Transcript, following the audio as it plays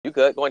You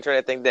good? Go and turn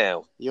that thing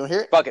down. You don't hear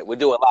it? Fuck it. We'll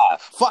do it live.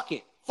 Fuck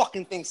it.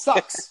 Fucking thing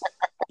sucks.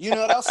 You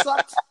know what else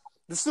sucked?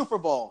 The Super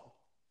Bowl.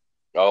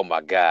 Oh, my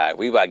God.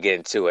 We about to get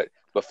into it.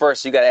 But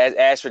first, you got to,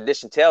 as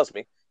tradition tells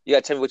me, you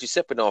got to tell me what you're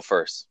sipping on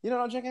first. You know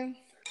what I'm drinking?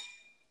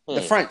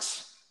 The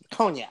French.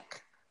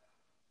 Cognac.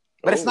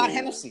 But it's not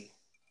Hennessy.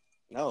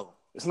 No.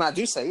 It's not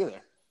Douce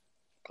either.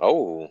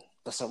 Oh.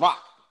 The Ciroc.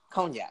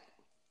 Cognac.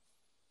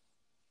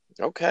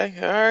 Okay.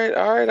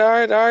 All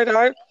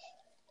right.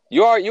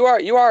 You are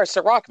a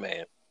Ciroc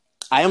man.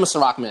 I am a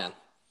Ciroc man.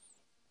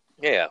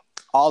 Yeah.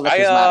 All liquors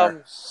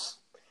matter.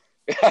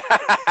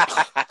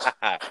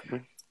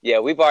 Yeah,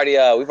 we've already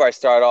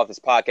started off this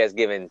podcast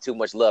giving too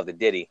much love to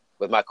Diddy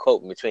with my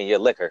quote in between your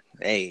liquor.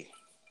 Hey,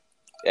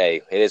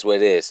 it is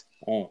what it is.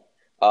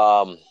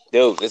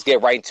 Dude, let's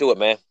get right into it,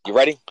 man. You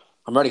ready?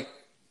 I'm ready.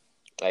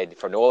 Hey,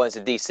 from New Orleans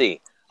to DC.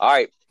 All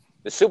right,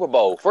 the Super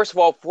Bowl. First of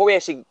all, before we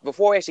actually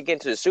get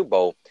into the Super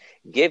Bowl,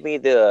 give me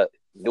the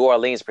New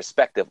Orleans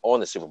perspective on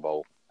the Super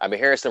Bowl. I've been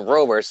hearing some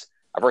rumors.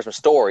 I've heard some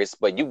stories,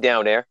 but you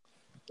down there.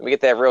 Let me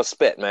get that real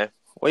spit, man.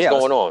 What's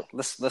going on?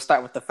 Let's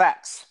start with the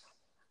facts.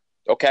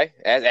 Okay,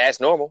 as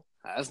normal.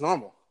 As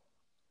normal.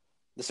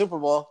 The Super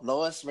Bowl,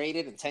 lowest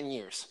rated in 10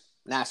 years.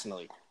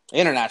 Nationally.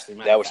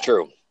 Internationally, that was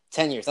true.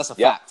 10 years, that's a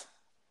fact.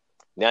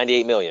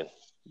 98 million.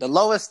 The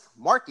lowest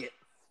market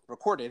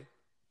recorded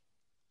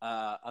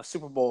of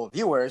Super Bowl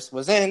viewers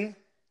was in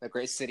the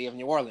great city of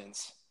New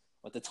Orleans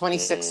with the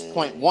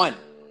 26.1,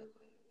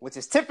 which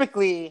is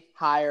typically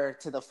higher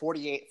to the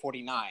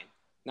 48-49.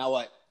 Now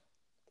what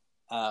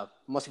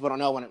most people don't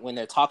know when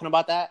they're talking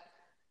about that,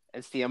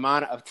 it's the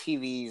amount of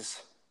TVs.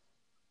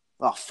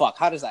 Oh, fuck.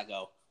 How does that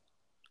go?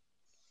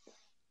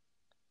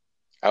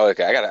 Oh,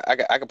 okay.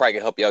 I could probably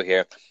help you out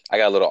here.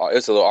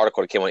 It's a little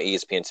article that came on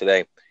ESPN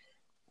today.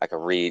 I could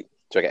read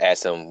so I can add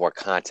some more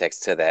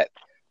context to that.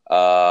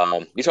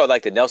 You saw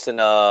like the Nelson.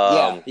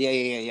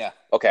 Yeah.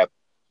 Okay.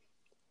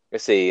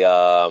 Let's see.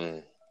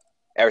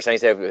 Average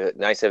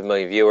 97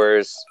 million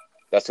viewers.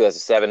 That's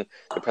 2007.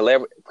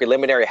 The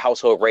preliminary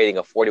household rating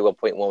of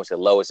 41.1 was the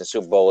lowest in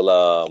Super Bowl.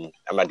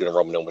 I'm not doing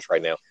Roman numbers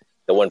right now.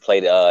 The one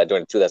played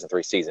during the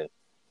 2003 season.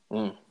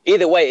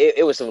 Either way,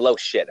 it was some low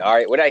shit. All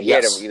right, we're not here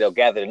to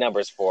gather the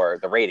numbers for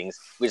the ratings.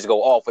 We just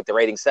go off what the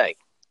ratings say.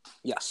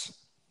 Yes,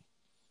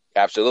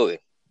 absolutely.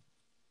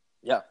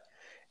 Yeah,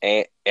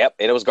 and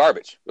it was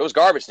garbage. It was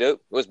garbage, dude.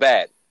 It was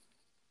bad.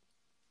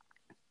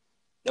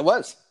 It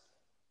was.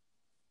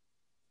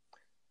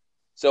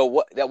 So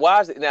why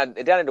was it now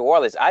down in New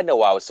Orleans? I know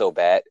why it was so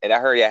bad, and I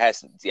heard you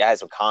had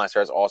some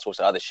concerts, all sorts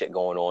of other shit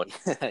going on.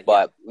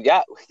 But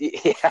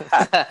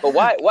but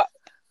why?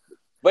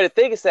 But the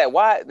thing is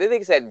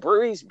that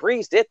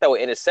Breeze did throw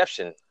an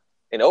interception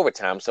in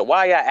overtime. So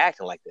why are y'all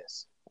acting like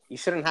this? You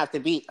shouldn't have to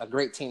beat a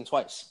great team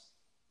twice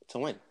to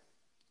win.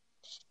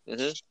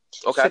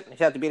 Mm-hmm. Okay. You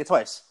have to beat it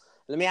twice.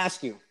 Let me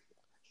ask you: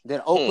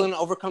 did Oakland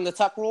overcome the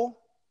tuck rule?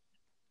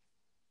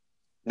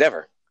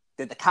 Never.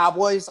 Did the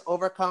Cowboys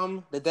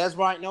overcome the Dez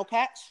Bryant no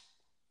catch?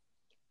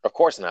 Of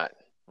course not.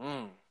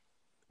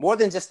 More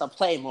than just a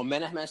play,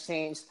 momentum has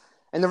changed.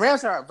 And the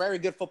Rams are a very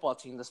good football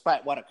team,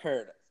 despite what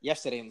occurred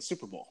yesterday in the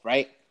Super Bowl,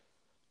 right?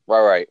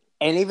 Right.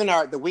 And even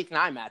the Week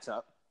 9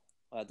 matchup,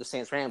 the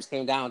Saints-Rams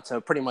came down to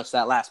pretty much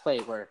that last play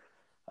where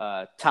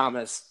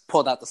Thomas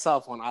pulled out the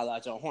cell phone,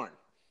 Elijah Horn.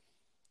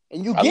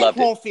 And you get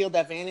home field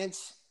advantage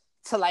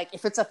to, like,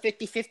 if it's a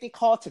 50-50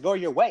 call, to go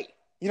your way.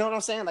 You know what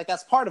I'm saying? Like,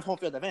 that's part of home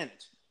field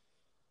advantage.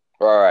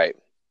 Right.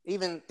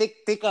 Even think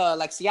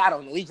like Seattle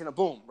and the Legion of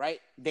Boom,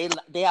 right? They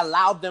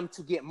allowed them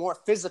to get more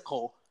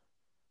physical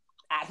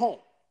at home.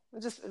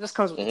 It just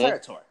comes with the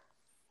territory.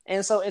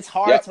 And so it's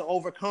hard to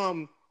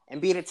overcome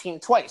and beat a team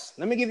twice.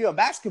 Let me give you a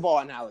basketball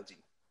analogy.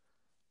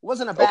 It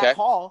wasn't a bad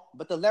call,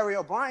 but the Larry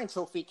O'Brien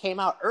trophy came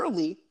out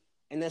early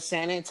in the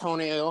San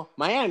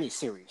Antonio-Miami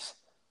series.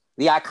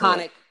 The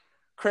iconic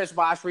Chris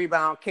Bosh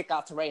rebound, kick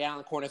out to Ray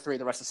Allen, corner three,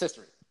 the rest is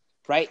history,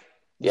 right?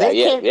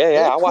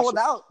 They pulled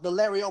out the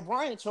Larry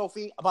O'Brien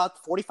trophy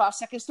about 45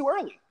 seconds too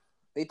early.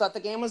 They thought the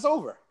game was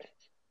over.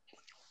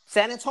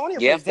 San Antonio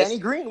players, Danny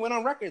Green went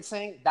on record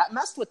saying that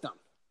messed with them.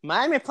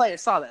 Miami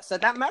players saw that,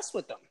 said that messed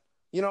with them.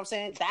 You know what I'm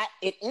saying? That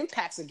it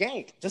impacts the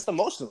game, just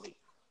emotionally.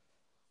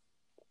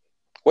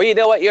 Well, you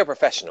know what? You're a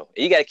professional.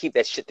 You got to keep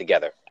that shit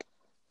together.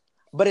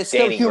 But it's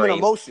still human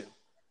emotion.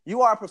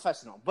 You are a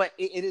professional, but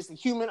it is the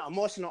human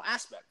emotional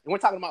aspect. And we're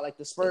talking about like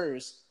the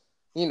Spurs,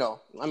 you know,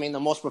 I mean, the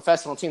most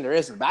professional team there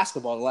is in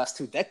basketball in the last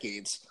 2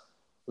 decades.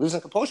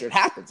 Losing composure, it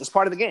happens. It's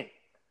part of the game.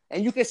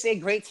 And you could say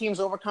great teams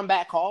overcome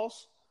bad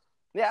calls.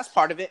 Yeah, that's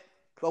part of it.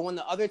 But when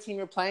the other team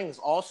you're playing is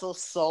also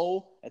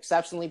so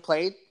exceptionally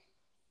played,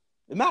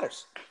 it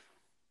matters.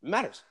 It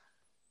matters.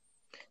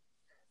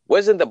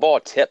 Wasn't the ball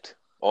tipped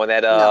on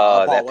that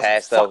that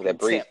pass though? That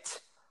Breeze.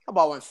 The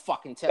ball went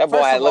fucking tipped. That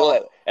ball it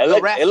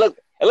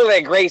looked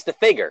like it grazed the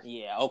finger.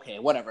 Yeah, okay,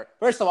 whatever.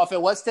 First of all, if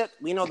it was tipped,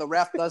 we know the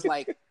ref does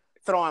like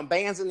throwing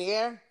bands in the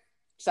air.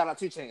 Shout out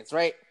 2 Chainz,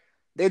 right?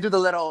 They do the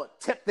little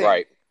tip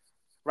thing.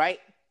 Right?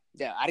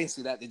 Yeah, I didn't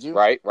see that. Did you?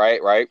 Right.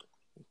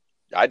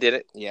 I did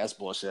it. Yeah, that's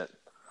bullshit.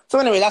 So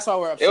anyway, that's why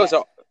we're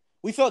upset.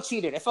 We felt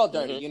cheated. It felt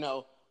dirty.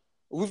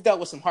 We've dealt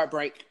with some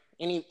heartbreak.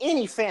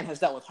 Any fan has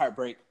dealt with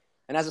heartbreak.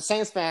 And as a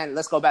Saints fan,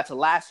 let's go back to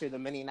last year, the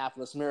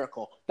Minneapolis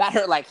Miracle. That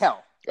hurt like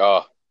hell.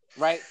 Oh,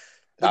 right.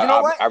 But you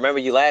know what? I remember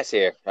you last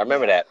year. I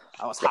remember that.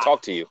 I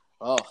talked to you.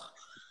 Oh,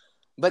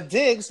 but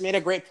Diggs made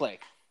a great play.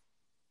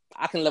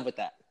 I can live with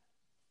that.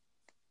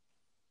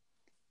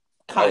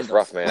 That was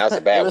rough, man. That was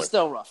a bad one. It was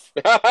still rough.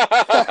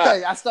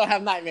 I still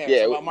have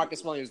nightmares about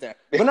Marcus Williams there.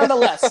 But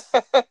nonetheless,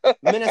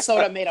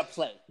 Minnesota made a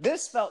play.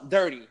 This felt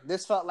dirty.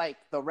 This felt like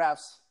the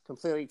refs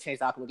completely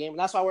changed the outcome of the game, and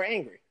that's why we're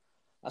angry.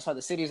 That's why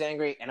the city's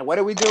angry. And what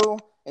do?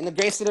 In the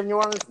great city of New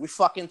Orleans, we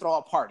fucking throw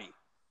a party.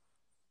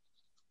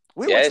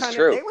 It's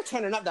true. They were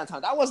turning up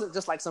downtown. That wasn't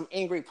just like some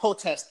angry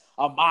protest,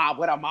 a mob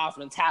with a mob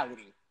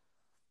mentality.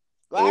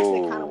 Well,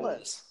 actually, it kind of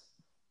was.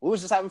 We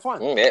was just having fun.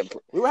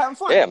 We were having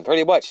fun. Yeah,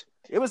 pretty much.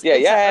 It was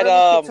you had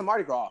to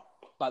Mardi Gras,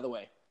 by the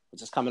way,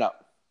 which is coming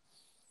up.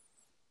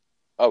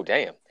 Oh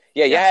damn!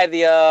 Yeah, you had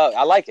the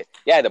I like it.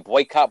 Yeah, the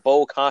Boycott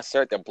Bowl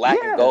concert, the Black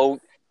and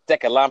Gold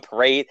Second Line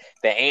Parade,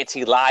 the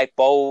Anti-Live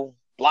Bowl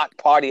block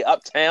party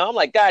uptown. I'm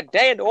like, God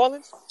damn, New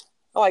Orleans.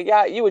 I'm like,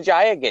 yeah, you and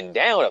Jair getting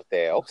down up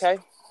there. Okay,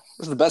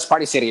 this is the best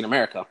party city in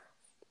America,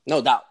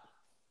 no doubt.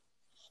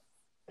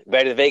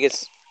 Better than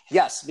Vegas.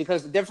 Yes,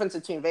 because the difference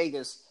between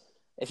Vegas,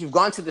 if you've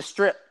gone to the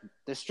Strip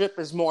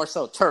is more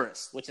so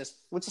tourists, which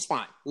is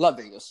fine. Love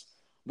Vegas.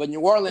 But New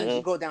Orleans,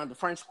 you go down to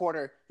French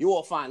Quarter, you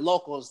will find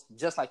locals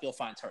just like you'll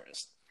find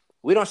tourists.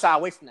 We don't shy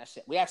away from that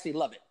shit. We actually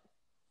love it.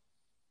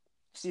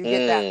 So you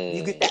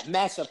get that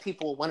mass of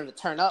people wanting to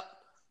turn up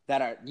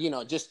that are,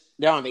 just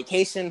they're on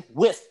vacation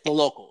with the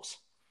locals.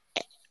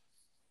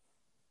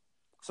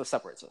 So it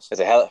separates us. It's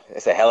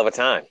a hell of a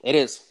time. It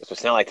is. That's what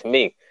it sounds like to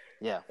me.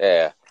 Yeah.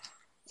 Yeah.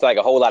 It's like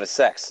a whole lot of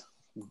sex.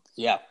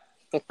 Yeah.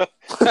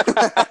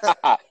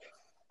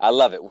 I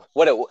love it.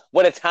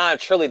 What a time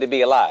truly to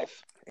be alive.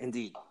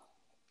 Indeed.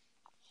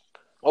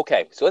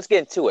 Okay, so let's get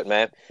into it,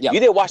 man. Yep. You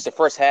didn't watch the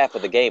first half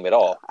of the game at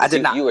all. I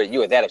did not. You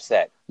were that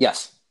upset.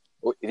 Yes.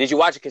 Did you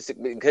watch it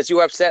because you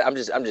were upset? I'm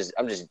just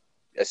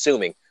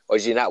assuming, or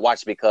did you not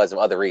watch it because of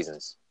other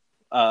reasons?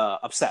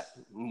 Upset,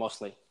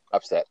 mostly.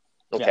 Upset.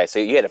 Okay, so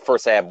you had a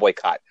first half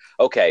boycott.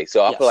 Okay,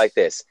 so I feel like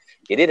this.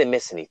 You didn't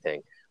miss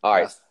anything. All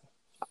right. Yes.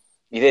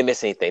 You didn't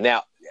miss anything.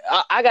 Now,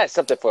 I got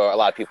something for a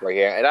lot of people right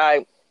here, and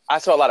I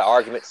saw a lot of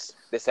arguments,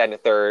 this, that, and the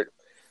third.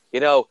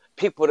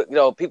 People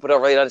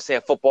don't really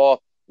understand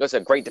football. It's a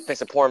great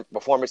defensive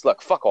performance.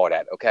 Look, fuck all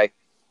that, okay?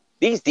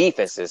 These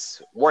defenses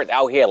weren't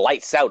out here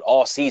lights out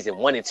all season,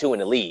 1 and 2 in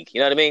the league. You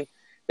know what I mean?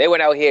 They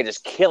went out here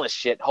just killing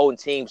shit, holding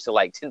teams to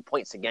like 10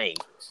 points a game.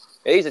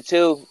 And these are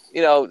two,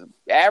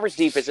 average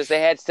defenses.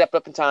 They had stepped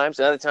up in times,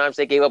 and other times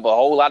they gave up a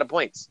whole lot of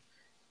points.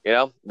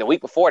 The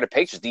week before, the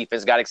Patriots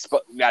defense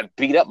got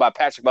beat up by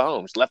Patrick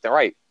Mahomes left and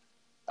right.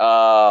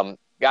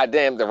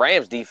 Goddamn, the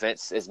Rams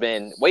defense has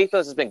been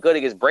good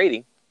against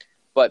Brady,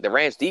 but the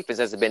Rams defense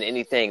hasn't been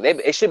anything.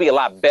 It should be a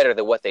lot better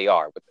than what they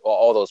are with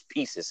all those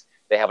pieces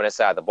they have on the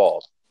side of the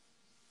ball.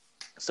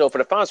 So for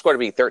the final score to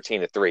be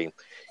 13-3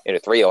 in a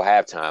 3-0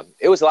 halftime,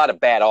 it was a lot of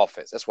bad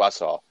offense. That's what I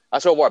saw. I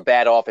saw more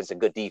bad offense than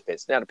good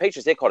defense. Now, the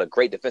Patriots, they called it a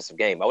great defensive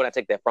game. I would not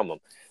take that from them.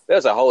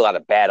 There's a whole lot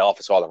of bad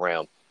offense all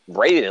around.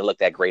 Brady didn't look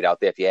that great out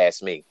there, if you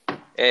ask me.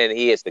 And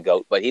he is the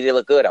GOAT, but he didn't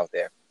look good out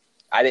there.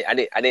 I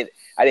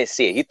didn't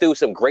see it. He threw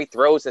some great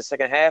throws in the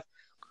second half,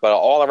 but an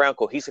all-around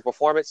cohesive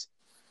performance.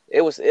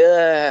 It was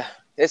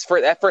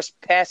that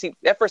first pass he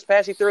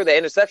threw, the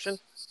interception.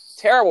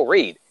 Terrible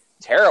read.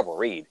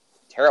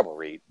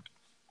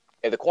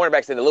 If the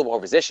cornerback's in a little more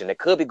position, they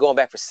could be going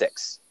back for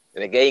 6.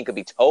 And the game could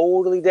be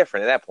totally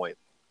different at that point.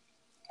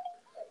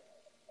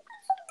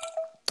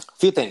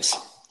 Few things.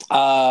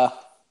 That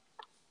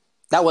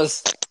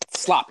was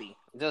sloppy.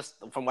 Just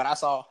from what I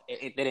saw,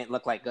 it didn't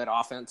look like good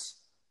offense.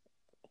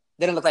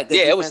 Didn't look like good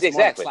defense. It was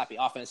exactly more like sloppy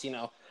offense.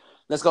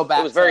 Let's go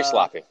back. It was very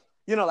sloppy.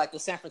 Like the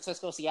San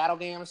Francisco Seattle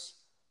games,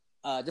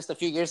 just a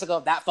few years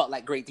ago. That felt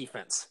like great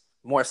defense,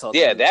 more so.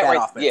 Yeah, that right.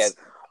 Offense. Yeah,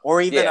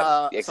 or even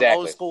some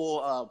old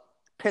school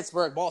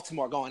Pittsburgh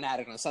Baltimore going at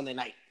it on a Sunday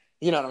night.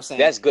 You know what I'm saying?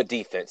 That's good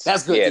defense.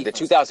 That's good. Yeah, the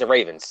 2000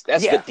 Ravens.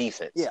 That's good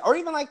defense. Yeah, or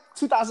even like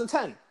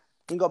 2010. You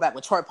can go back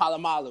with Troy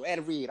Polamalu,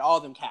 Ed Reed, all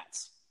them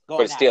cats.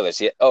 For the Steelers,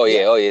 yeah. Oh,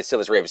 yeah.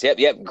 Steelers, Ravens.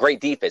 Yep. Great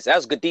defense. That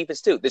was good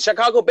defense, too. The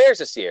Chicago Bears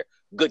this year,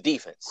 good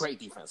defense. Great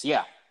defense,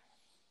 yeah.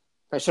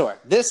 For sure.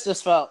 This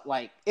just felt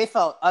like, it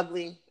felt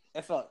ugly.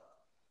 It felt,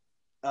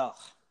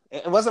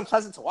 it wasn't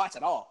pleasant to watch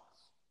at all.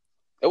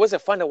 It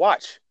wasn't fun to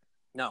watch.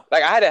 No.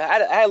 Like, I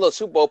had a little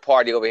Super Bowl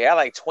party over here. I had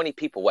like 20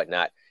 people,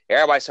 whatnot.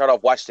 Everybody started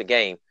off watching the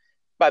game.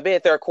 By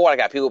mid third quarter, I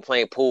got people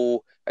playing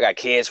pool. I got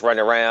kids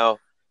running around.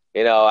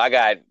 I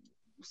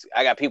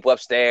got people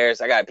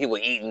upstairs. I got people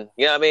eating.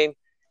 You know what I mean?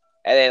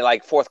 And then,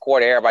 like, fourth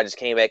quarter, everybody just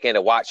came back in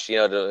to watch,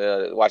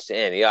 to watch the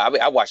end.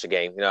 I watched the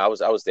game. I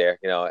was there.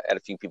 I had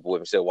a few people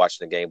with me still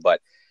watching the game,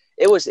 but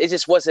it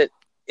just wasn't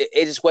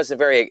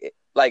very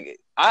like.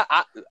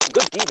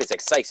 Good defense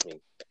excites me.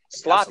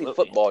 Sloppy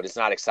football does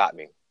not excite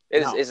me.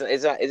 It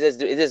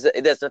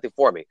does nothing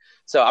for me.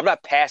 So I'm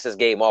not passing this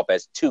game off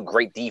as two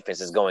great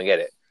defenses going at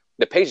it.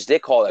 The Patriots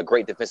did call it a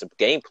great defensive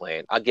game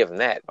plan. I'll give them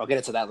that. I'll get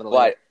into that a little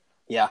But later.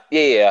 Yeah.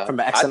 yeah, From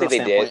an I XNL think they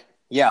standpoint. did.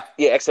 Yeah.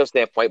 Yeah, XL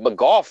standpoint. But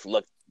Goff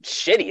looked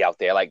shitty out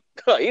there. Like,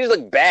 he just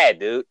looked bad,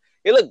 dude.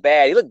 He looked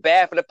bad. He looked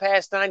bad for the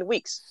past 9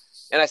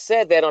 weeks. And I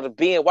said that on the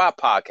BNY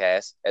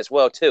podcast as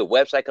well, too.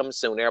 Website coming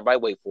soon. Everybody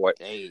wait for it.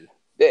 Hey.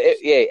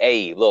 Yeah,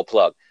 hey, little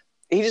plug.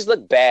 He just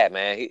looked bad,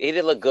 man. He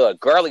didn't look good.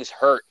 Gurley's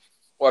hurt,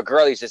 or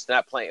Gurley's just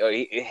not playing. Or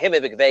him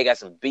and McVay got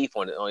some beef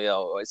on it,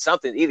 or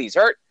something. Either he's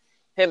hurt,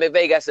 him and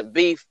McVay got some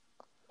beef,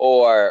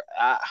 or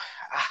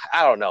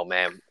I don't know,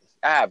 man.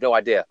 I have no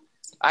idea.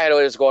 I don't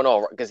know what's going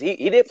on because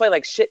he did play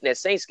like shit in that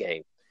Saints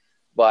game.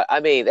 But I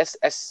mean,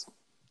 that's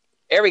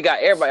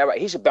everybody.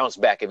 He should bounce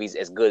back if he's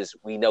as good as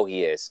we know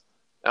he is.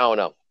 I don't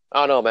know, man. I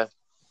don't know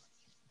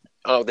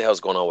what the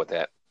hell's going on with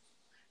that.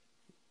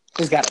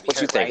 He's got to be. What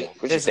hurt, you thinking?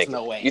 Right? What There's you just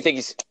no way. You think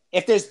he's?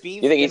 If there's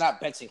beef, you're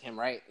not benching him,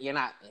 right? You're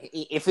not.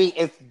 If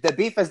the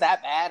beef is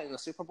that bad in the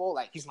Super Bowl,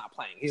 like he's not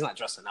playing. He's not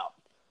dressing up.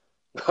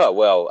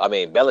 Well, I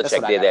mean,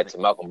 Belichick did that to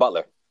Malcolm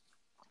Butler.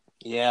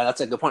 Yeah,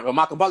 that's a good point. But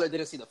Malcolm Butler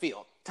didn't see the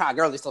field. Todd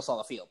Gurley still saw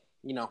the field.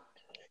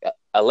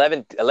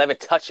 11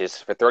 touches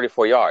for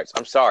 34 yards.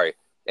 I'm sorry.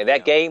 In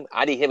that game,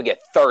 I need him to get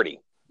 30.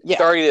 Yeah.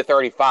 30 to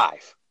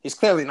 35. He's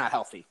clearly not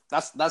healthy.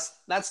 That's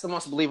the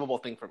most believable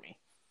thing for me.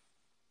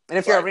 And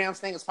if you're a Rams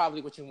thing, it's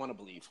probably what you want to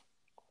believe.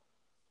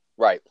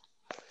 Right.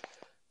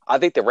 I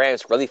think the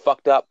Rams really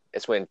fucked up.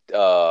 It's when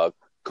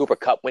Cooper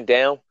Kupp went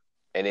down,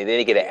 and they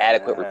didn't get an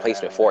adequate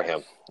replacement for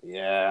him.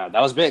 Yeah,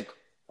 that was big.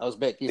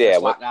 He's a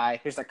SWAT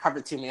guy. He's a cover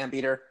 2 man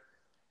beater.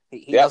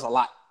 He does a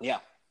lot. Yeah.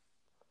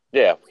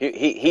 Yeah,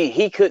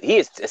 he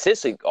is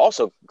essentially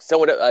also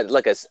somewhat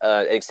like an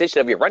extension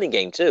of your running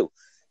game too.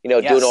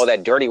 Doing all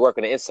that dirty work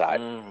on the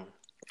inside.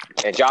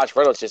 And Josh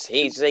Reynolds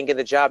he just ain't getting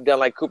the job done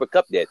like Cooper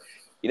Kupp did.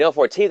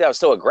 For a team that was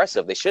so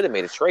aggressive, they should have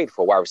made a trade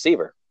for a wide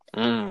receiver.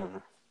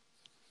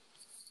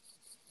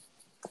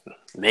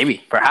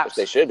 Maybe, perhaps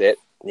they should have.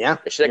 Yeah,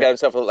 they should have got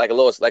himself like a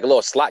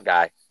little slot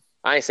guy.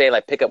 I ain't saying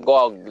like pick up, go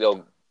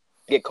out,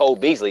 get Cole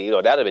Beasley.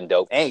 That'd have been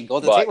dope. Hey,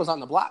 Golden Tate was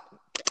on the block.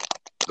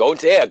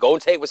 Golden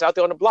Tate was out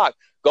there on the block.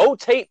 Golden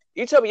Tate,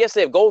 you told me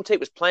yesterday if Golden Tate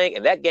was playing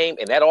in that game,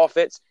 in that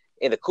offense,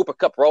 in the Cooper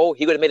Kupp role,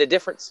 he would have made a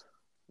difference.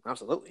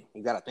 Absolutely.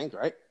 You got to think,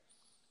 right?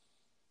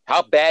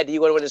 How bad do you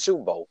want to win the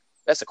Super Bowl?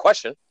 That's the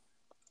question.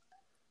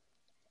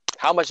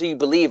 How much do you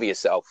believe in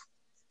yourself?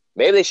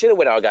 Maybe they should have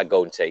went out and got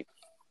Golden Tate.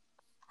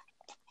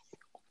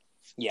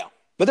 Yeah.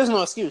 But there's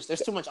no excuse.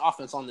 There's too much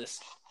offense on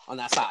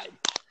that side.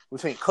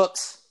 Between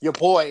Cooks, your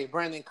boy,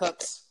 Brandon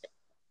Cooks.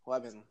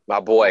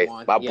 Our boy,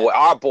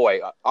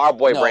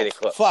 Brandon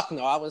Cooks. Fuck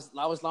no, I was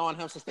low on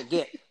him since the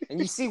get, and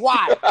you see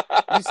why?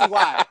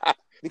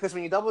 Because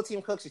when you double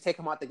team Cooks, you take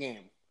him out the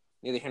game.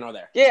 Neither here nor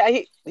there. Yeah,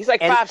 he's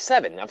like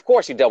 5'7". Of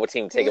course, you double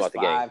team, take him out the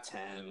game.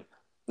 5'10".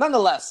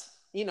 Nonetheless,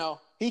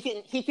 he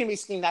can be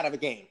schemed out of a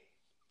game.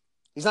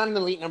 He's not an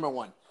elite number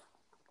one.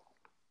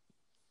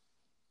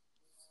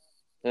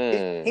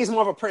 He's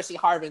more of a Percy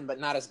Harvin, but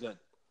not as good.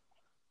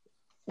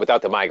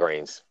 Without the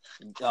migraines.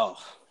 Oh.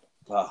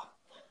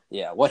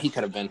 Yeah, what he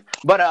could have been.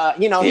 But,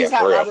 he's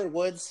got Robert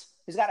Woods.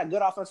 He's got a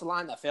good offensive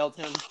line that failed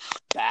him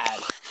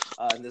bad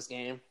in this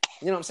game.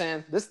 You know what I'm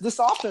saying? This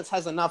offense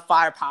has enough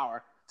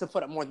firepower to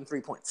put up more than 3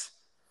 points.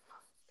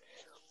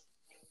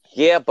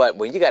 Yeah, but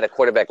when you got a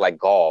quarterback like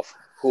Goff,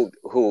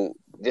 who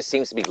just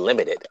seems to be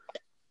limited,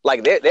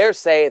 like they're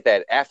saying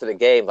that after the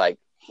game, like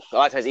a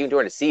lot of times, even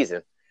during the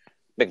season,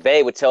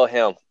 McVay would tell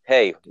him,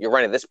 hey, you're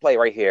running this play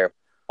right here.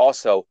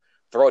 Also,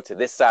 throw it to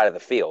this side of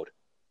the field.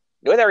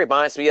 You know what that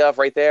reminds me of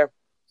right there?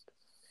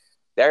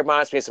 That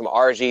reminds me of some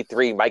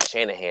RG3 Mike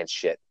Shanahan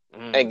shit.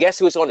 And guess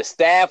who was on the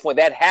staff when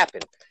that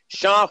happened?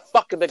 Sean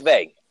fucking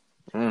McVay.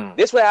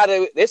 This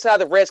is how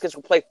the Redskins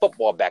would play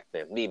football back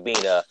then. Me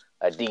being a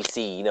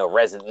DC,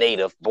 resident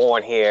native,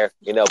 born here,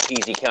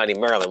 PG County,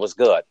 Maryland. What's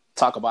good?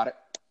 Talk about it.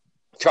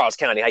 Charles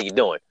County, how you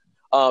doing?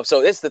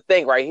 So this is the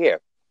thing right here.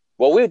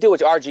 What we would do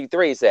with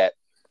RG3 is that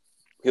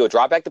he would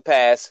drop back the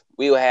pass.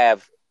 We would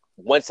have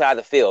one side of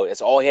the field.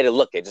 That's all he had to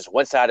look at, just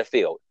one side of the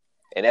field.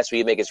 And that's where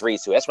you make his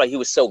reads to. That's why he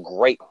was so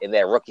great in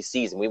that rookie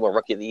season. We won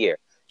Rookie of the Year.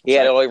 He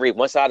had to only read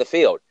one side of the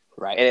field.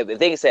 Right. And the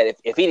thing is that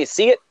if he didn't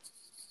see it,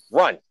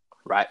 run.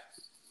 Right.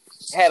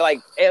 Had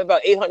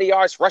about 800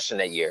 yards rushing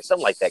that year.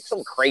 Something like that.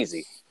 Something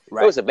crazy.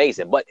 Right. It was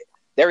amazing. But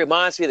that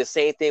reminds me of the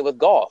same thing with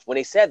Goff. When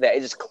they said that,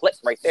 it just clicked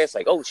right there. It's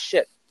like, oh,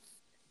 shit.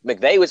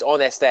 McVay was on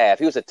that staff.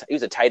 He was a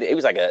tight. He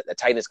was like a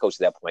tight end coach at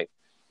that point.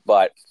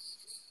 But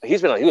he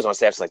was on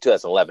staff since like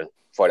 2011.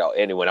 For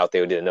anyone out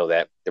there who didn't know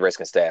that, the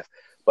Redskins staff.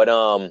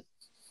 But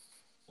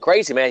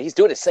crazy, man. He's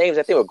doing the same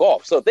thing with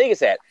Goff. So the thing is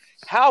that,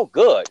 how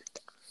good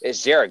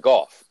is Jared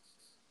Goff?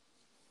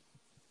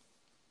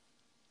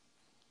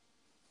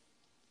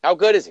 How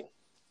good is he?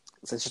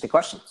 It's an interesting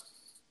question.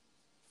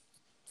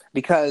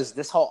 Because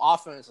this whole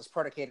offense is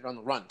predicated on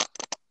the run,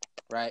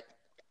 right?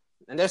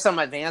 And there's some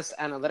advanced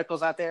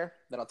analyticals out there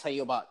that'll tell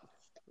you about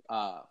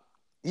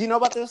you know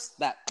about this?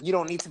 That you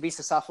don't need to be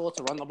successful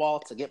to run the ball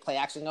to get play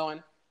action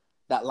going?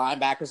 That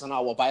linebackers and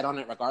all will bite on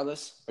it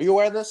regardless? Are you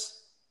aware of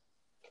this?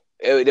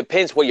 It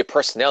depends what your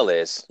personnel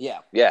is. Yeah.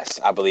 Yes,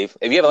 I believe.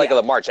 If you have like a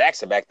Lamar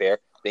Jackson back there,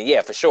 then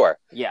yeah, for sure.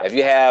 Yeah. If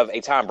you have a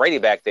Tom Brady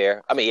back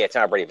there, I mean, yeah,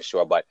 Tom Brady for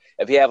sure. But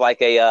if you have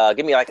like a,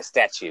 give me like a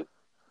statue.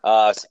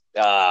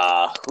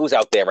 Who's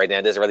out there right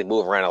now? Doesn't really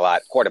move around a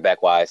lot,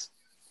 quarterback wise.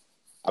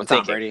 I'm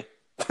Tom thinking.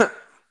 Brady.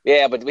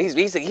 Yeah, but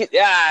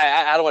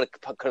I don't want to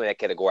put him in that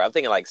category. I'm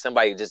thinking like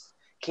somebody who just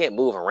can't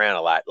move around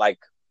a lot, like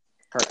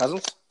Kirk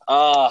Cousins.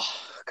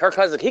 Kirk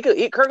Cousins.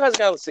 Kirk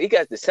Cousins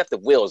got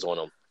deceptive wheels on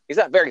him. He's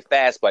not very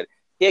fast, but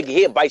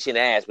he'll bite you in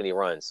the ass when he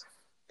runs.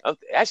 I'm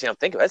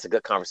thinking that's a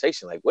good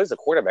conversation. Like, what is a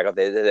quarterback out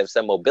there that has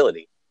some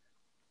mobility?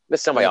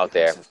 There's somebody out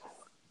there.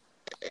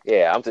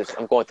 Yeah,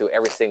 I'm going through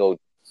every single.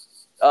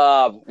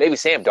 Maybe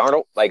Sam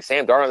Darnold. Like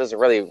Sam Darnold doesn't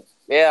really.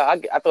 Yeah,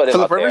 I thought it was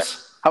Phillip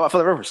Rivers. How about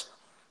Phillip Rivers?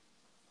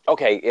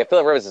 Okay, yeah,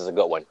 Phillip Rivers is a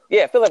good one.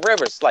 Yeah, Phillip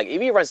Rivers. Like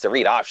if he runs the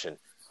read option,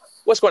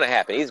 what's going to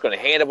happen? He's going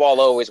to hand the ball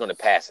over. He's going to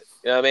pass it.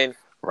 You know what I mean?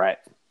 Right.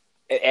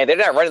 And they're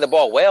not running the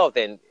ball well.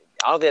 Then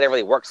I don't think that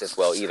really works as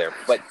well either.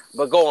 But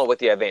go on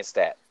with your advanced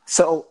stat.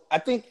 So I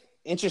think,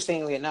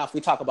 interestingly enough, we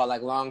talk about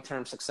like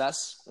long-term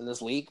success in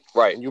this league.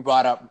 Right. And you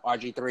brought up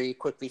RG3,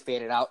 quickly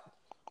faded out.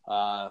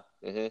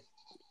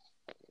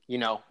 You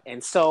know,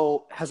 and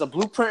so has a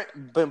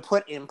blueprint been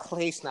put in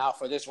place now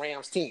for this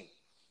Rams team?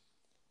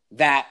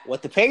 That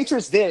what the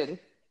Patriots did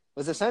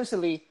was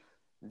essentially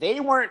they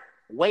weren't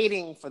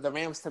waiting for the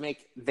Rams to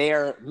make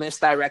their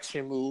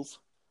misdirection move.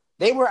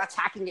 They were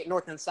attacking it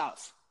north and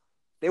south.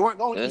 They weren't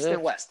going east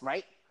and west,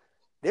 right?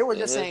 They were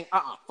just saying,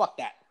 fuck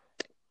that.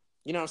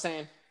 You know what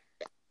I'm saying?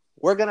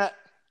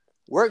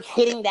 We're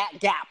hitting that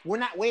gap. We're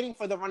not waiting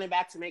for the running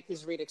back to make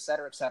his read, et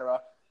cetera, et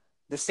cetera.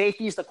 The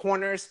safeties, the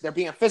corners, they're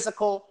being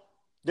physical.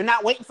 They're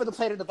not waiting for the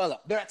play to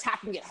develop. They're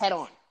attacking it head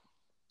on.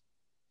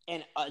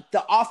 And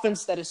the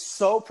offense that is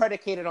so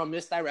predicated on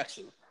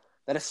misdirection,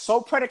 that is so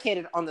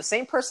predicated on the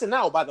same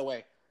personnel, by the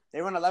way.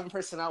 They run 11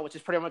 personnel, which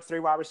is pretty much 3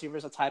 wide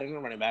receivers, a tight end, and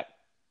a running back.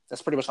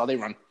 That's pretty much all they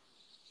run.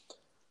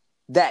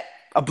 That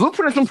a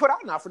blueprint has been put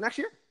out now for next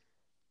year.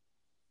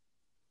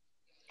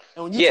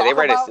 And when you talk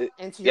about,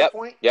 and to your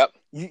point,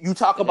 you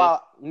talk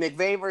about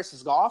McVay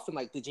versus Goff and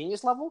like the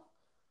genius level.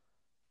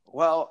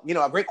 Well, you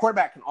know, a great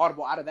quarterback can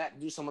audible out of that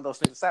and do some of those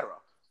things, etc.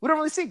 We don't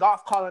really see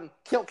Goff calling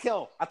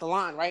kill at the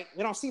line, right?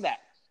 We don't see that.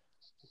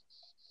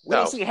 We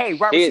don't see, hey,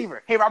 wide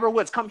receiver, hey, Robert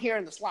Woods, come here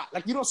in the slot.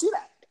 Like, you don't see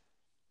that.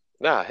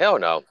 Nah, hell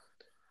no.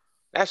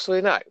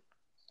 Absolutely not.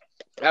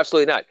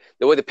 Absolutely not.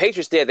 The way the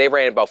Patriots did, they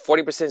ran about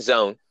 40%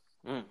 zone,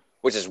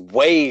 which is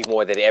way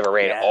more than they ever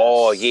ran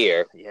all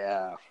year.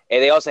 Yeah.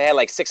 And they also had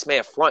like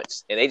 6-man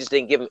fronts, and they just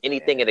didn't give them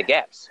anything in the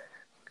gaps.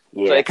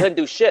 Yeah. So they couldn't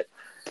do shit.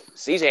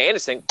 C.J.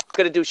 Anderson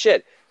couldn't do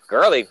shit.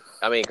 Gurley,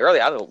 I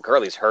don't know,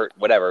 Gurley's hurt,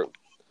 whatever.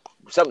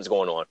 Something's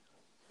going on.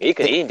 He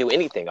didn't do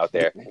anything out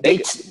there.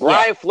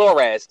 Brian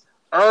Flores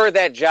earned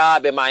that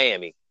job in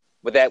Miami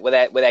with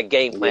that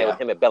game plan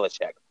with him and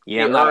Belichick.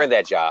 Yeah, he earned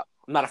that job.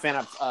 I'm not a fan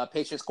of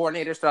Patriots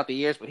coordinators throughout the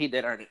years, but he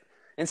did earn it.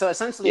 And so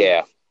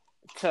essentially,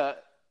 to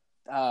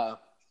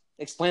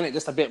explain it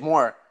just a bit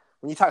more,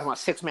 when you're talking about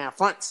 6-man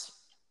fronts,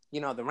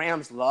 you know, the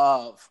Rams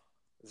love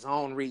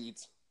zone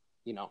reads.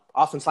 You know,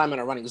 offensive linemen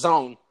are running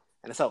zone,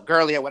 and so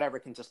Gurley or whatever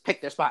can just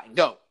pick their spot and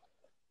go.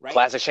 Right?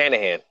 Classic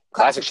Shanahan.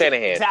 Classic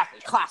Shanahan.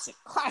 Exactly.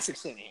 Classic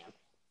Shanahan.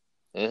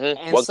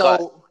 And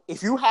so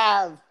if you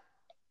have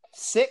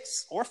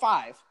 6 or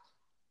 5,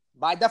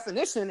 by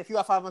definition, if you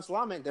have 5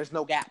 linemen, there's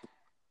no gap.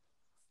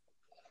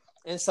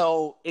 And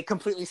so it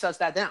completely shuts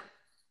that down.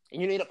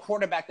 And you need a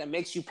quarterback that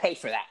makes you pay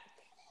for that.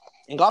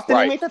 And Goff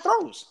didn't make the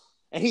throws.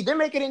 And he did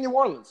make it in New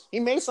Orleans. He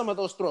made some of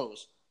those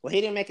throws. Well,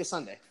 he didn't make it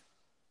Sunday.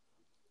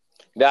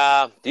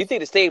 Nah, do you think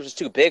the stage was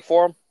too big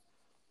for him?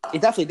 It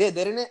definitely did,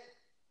 didn't it?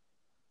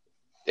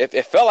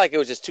 It felt like it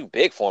was just too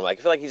big for him. Like,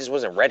 I feel like he just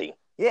wasn't ready.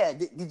 Yeah.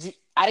 Did you?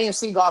 I didn't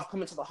see Goff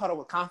come into the huddle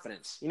with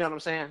confidence. You know what I'm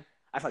saying?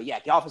 I thought,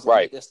 Goff is going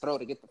to make this throw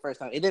to get the first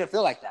time. It didn't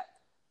feel like that,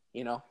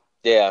 you know?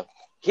 Yeah.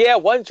 He had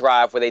one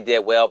drive where they did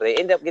well, but they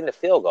ended up getting the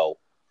field goal.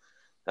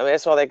 I mean,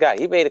 that's all they got.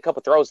 He made a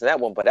couple throws in that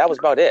one, but that was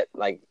about it.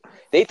 Like,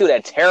 they threw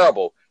that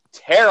terrible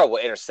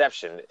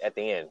interception at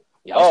the end.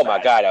 Yeah,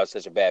 my God, that was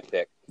such a bad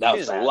pick. He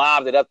just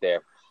lobbed it up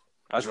there.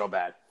 That was real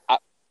bad.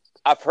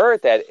 I've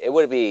heard that it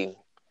would be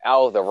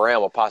out of the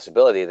realm of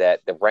possibility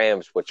that the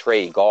Rams would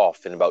trade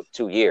Goff in about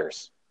 2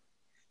 years.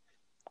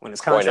 When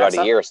his contract's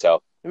about a year or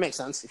so. It makes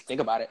sense if you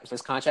think about it. If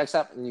his contract's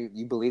up and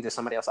you believe there's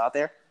somebody else out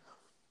there.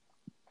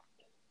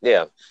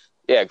 Yeah.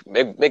 Yeah.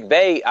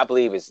 McVay, I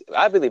believe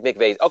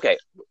McVay. Okay.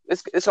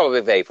 Let's talk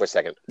about McVay for a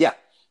second. Yeah.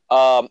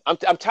 I'm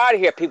tired of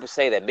hearing people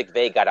say that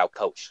McVay got out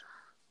coached.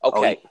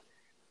 Okay.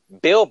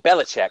 Bill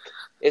Belichick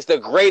is the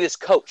greatest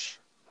coach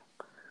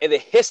in the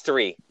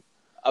history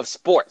of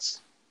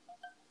sports.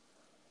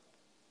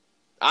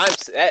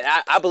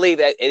 I believe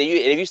that, and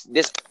if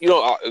you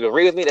don't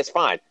agree with me, that's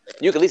fine.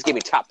 You can at least give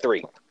me top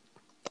 3.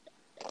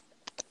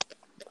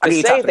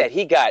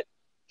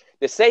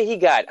 To say he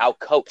got out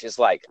coached is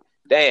like,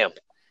 damn,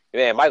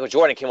 man, Michael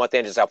Jordan came out there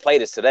and just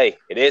outplayed us today.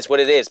 It is what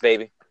it is,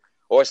 baby.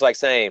 Or it's like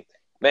saying,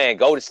 man,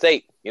 Golden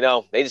State, you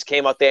know, they just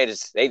came out there and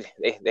just they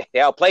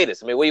outplayed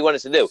us. I mean, what do you want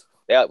us to do?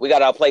 We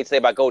got outplayed today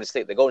by Golden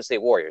State, the Golden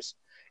State Warriors.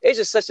 It's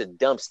just such a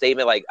dumb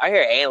statement. Like I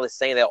hear analysts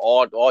saying that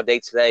all day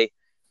today.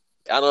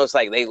 I don't know. It's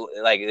like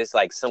it's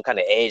like some kind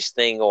of edge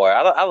thing, or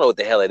I don't know what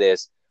the hell it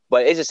is.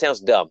 But it just sounds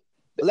dumb.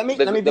 Let me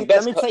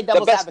play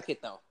devil's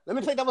advocate though. Let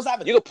me play devil's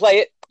advocate. You can play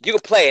it. You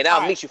can play it. And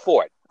I'll meet you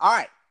for it. All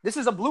right. This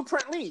is a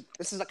blueprint league.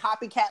 This is a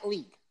copycat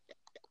league.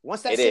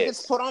 Once that shit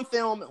gets put on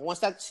film, and once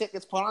that shit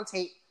gets put on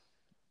tape,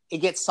 it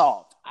gets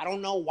solved. I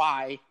don't know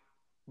why,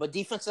 but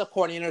defensive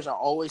coordinators are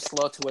always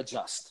slow to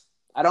adjust.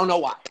 I don't know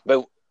why.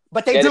 But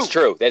they do. That is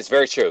true. That's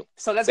very true.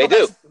 So let's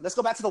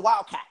go back to the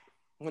Wildcat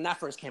when that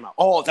first came out.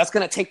 Oh, that's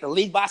going to take the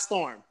league by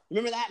storm.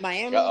 Remember that?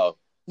 Miami? Uh-oh.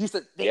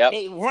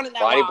 They running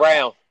that Ronnie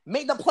Brown.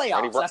 Made the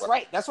playoffs.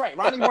 That's right.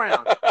 Ronnie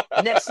Brown.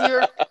 Next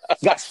year,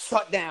 got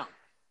shut down.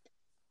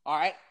 All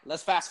right,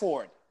 let's fast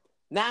forward.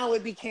 Now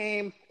it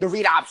became the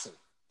read option.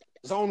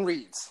 Zone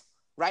reads,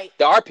 right?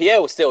 The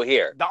RPO is still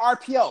here. The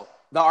RPO.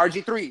 The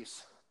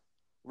RG3s,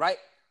 right?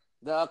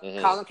 The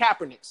Colin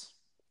Kaepernicks,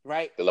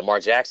 right? The Lamar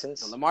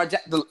Jacksons.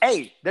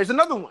 Hey, there's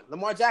another one.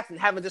 Lamar Jackson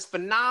having this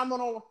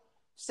phenomenal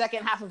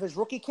second half of his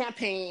rookie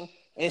campaign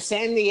in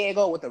San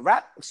Diego with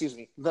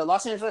the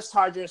Los Angeles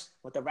Chargers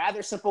with a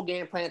rather simple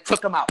game plan.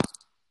 Took him out.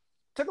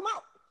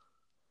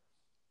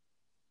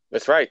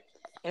 That's right.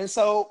 And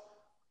so,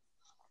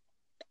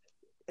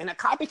 in a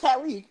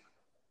copycat league,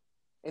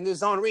 in the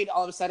zone read,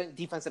 all of a sudden,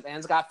 defensive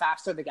ends got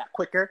faster. They got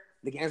quicker.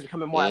 The game's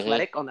becoming more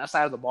athletic on that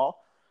side of the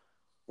ball.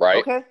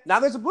 Right. Okay. Now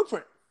there's a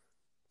blueprint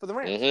for the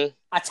Rams.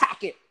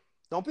 Attack it.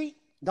 Don't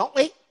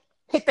wait.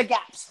 Hit the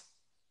gaps.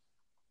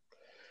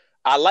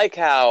 I like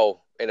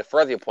how, in a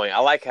further point,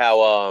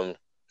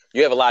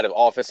 you have a lot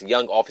of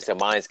young offensive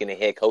minds getting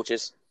head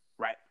coaches.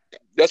 Right.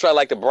 That's why I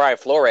like the Brian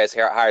Flores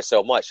hire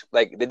so much.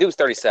 Like, the dude's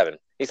 37.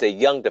 He's a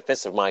young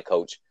defensive mind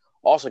coach,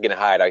 also getting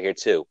hired out here,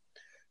 too.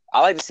 I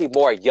like to see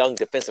more young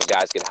defensive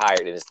guys get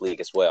hired in this league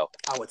as well.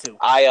 I would too.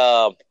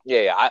 I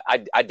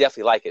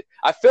definitely like it.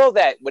 I feel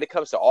that when it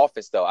comes to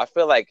offense, though, I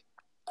feel like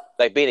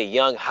being a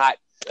young, hot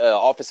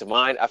offensive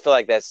mind, I feel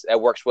like that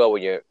works well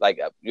when you're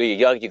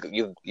young.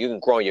 You can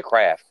grow in your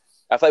craft.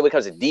 I feel like when it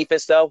comes to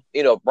defense, though,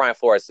 Brian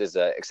Flores is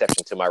an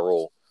exception to my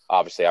rule.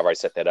 Obviously, I've already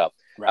set that up.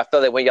 Right. I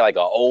feel that when you're like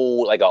an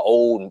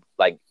old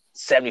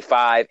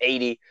 75,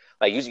 80,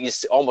 like you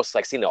almost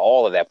like seen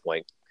all of that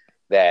point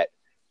that.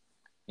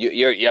 You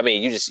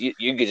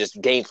could just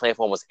game plan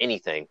for almost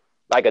anything,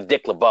 like a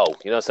Dick LeBeau,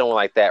 someone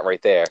like that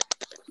right there.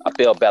 A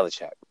Bill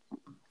Belichick.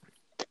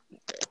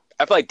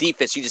 I feel like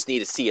defense, you just need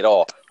to see it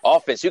all.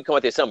 Offense, you come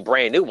out there something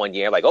brand new one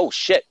year, like, oh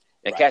shit,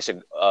 and catch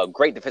a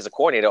great defensive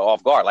coordinator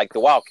off guard, like the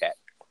Wildcat.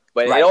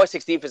 But it always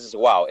takes defenses a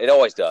while. It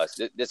always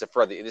does. This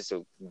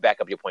will back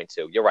up your point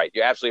too. You're right.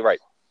 You're absolutely right.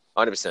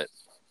 100%. And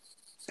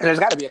there's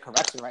got to be a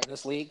correction, right, in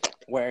this league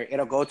where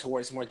it'll go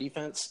towards more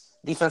defense.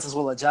 Defenses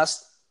will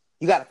adjust.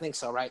 You got to think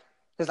so, right?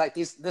 Because like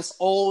this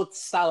old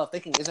style of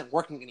thinking isn't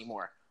working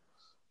anymore.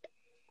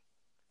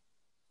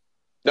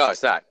 No,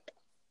 it's not.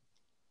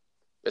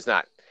 It's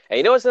not. And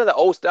you know what's another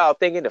old style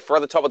thinking to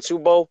further talk about the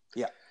Super Bowl?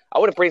 Yeah. I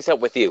want to bring this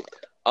up with you.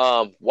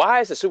 Why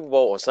is the Super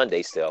Bowl on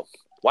Sunday still?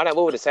 Why not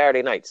move it to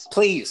Saturday nights?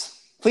 Please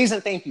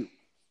and thank you.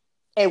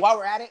 Hey, while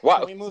we're at it,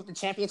 can we move the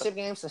championship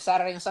games to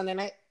Saturday and Sunday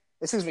night?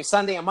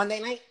 Sunday and Monday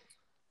night?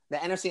 The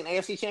NFC and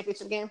AFC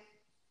championship game?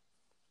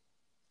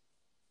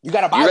 You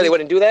got a bye week. You really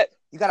wouldn't do that?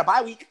 You got a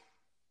bye week.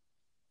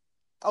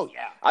 Oh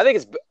yeah. I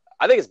think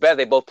it's better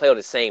they both play on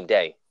the same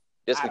day,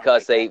 just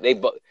because they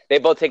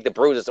both take the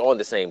bruises on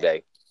the same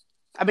day.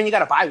 I mean, you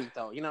got a bye week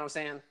though. You know what I'm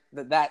saying?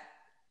 That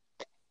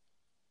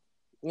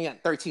you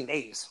got 13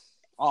 days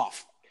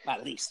off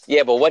at least.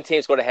 Yeah, but one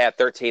team's going to have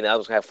 13, the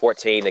other's going to have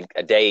 14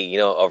 a day.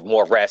 Of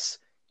more rest.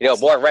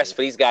 More rest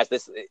for these guys.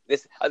 This and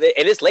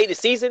it's late in the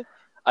season.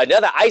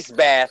 Another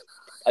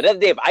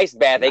day of ice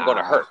bath ain't going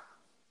to hurt.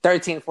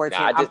 13, 14.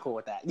 I'm cool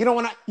with that. You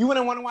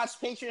wouldn't want to watch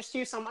Patriots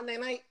Chiefs on Monday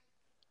night?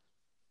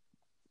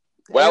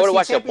 Well, I would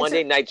watch a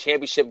Monday night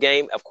championship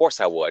game. Of course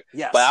I would.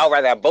 Yes. But I would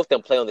rather have both of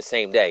them play on the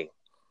same day.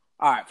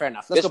 All right, fair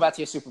enough. Let's go back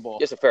to your Super Bowl.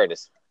 Just a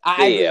fairness.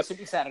 I agree. It should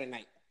be Saturday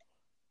night.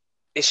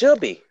 It should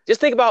be. Just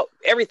think about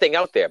everything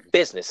out there.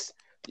 Business.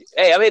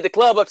 Hey, I made the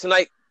club up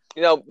tonight.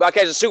 About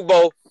catching the Super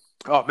Bowl.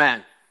 Oh,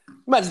 man.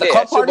 Imagine the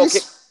club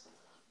parties.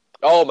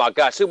 Oh, my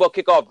God. Super Bowl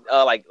kickoff.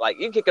 Like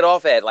you can kick it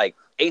off at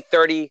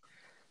 8:30,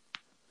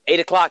 8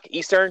 o'clock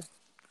Eastern.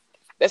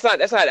 That's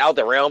not out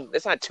the realm.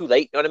 That's not too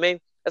late. You know what I mean?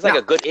 That's like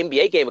a good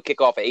NBA game will kick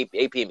off at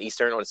 8 p.m.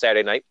 Eastern on a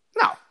Saturday night.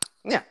 No.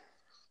 Yeah.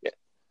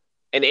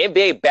 And the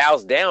NBA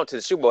bows down to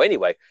the Super Bowl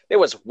anyway. There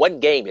was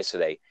one game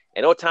yesterday.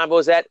 And what time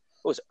was that?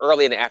 It was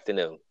early in the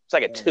afternoon. It's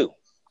like at 2.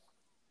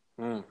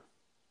 There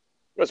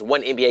was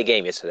one NBA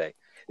game yesterday.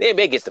 The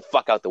NBA gets the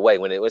fuck out the way.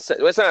 When it's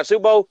not a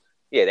Super Bowl,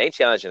 yeah, they ain't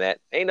challenging that.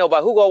 Ain't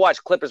nobody who go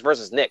watch Clippers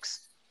versus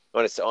Knicks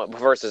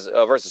versus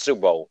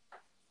Super Bowl.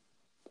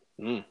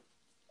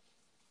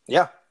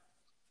 Yeah.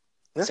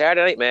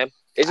 Saturday night, man.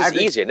 It's just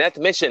easier. Not to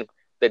mention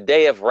the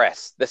day of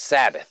rest, the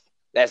Sabbath,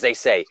 as they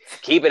say.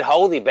 Keep it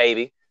holy,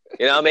 baby.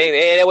 You know what I mean?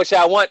 Ain't that what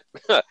y'all want?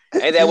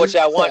 Ain't that what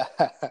y'all want?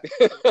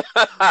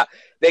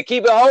 They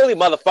keep it holy,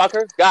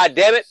 motherfucker. God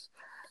damn it.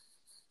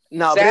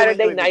 No, but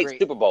Saturday it would be night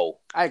great. Super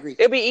Bowl. I agree.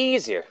 It'd be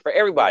easier for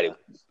everybody.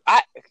 Yeah.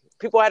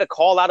 People had to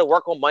call out of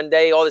work on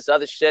Monday, all this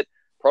other shit,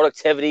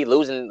 productivity,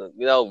 losing,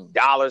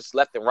 dollars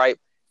left and right.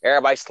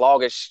 Everybody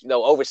sluggish,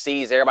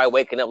 overseas. Everybody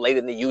waking up later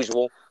than the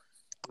usual.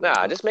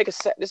 Nah, just make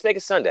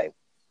it Sunday.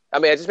 I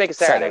mean, just make it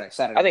Saturday.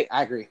 Saturday.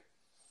 I agree.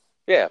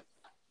 Yeah.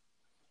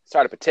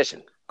 Start a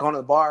petition. Going to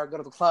the bar, go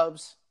to the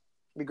clubs.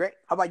 It'd be great.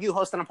 How about you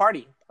hosting a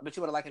party? I bet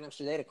you would have liked an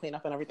extra day to clean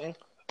up and everything.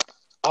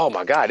 Oh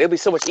my God, it'll be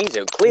so much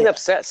easier. Clean up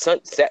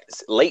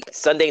late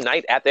Sunday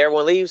night after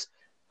everyone leaves.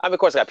 I mean, of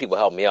course, I got people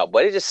helping me out,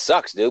 but it just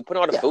sucks, dude. Putting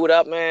all the food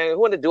up, man. Who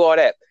want to do all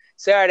that?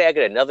 Saturday, I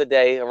get another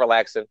day of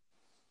relaxing.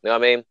 You know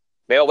what I mean?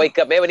 Maybe I'll wake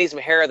up. Maybe I need some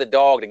hair of the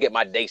dog to get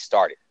my day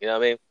started. You know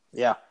what I mean?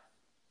 Yeah.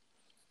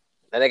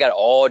 And I got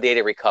all day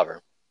to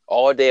recover.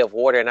 All day of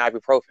water and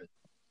ibuprofen.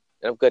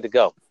 And I'm good to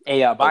go.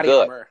 Hey, Body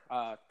Armor,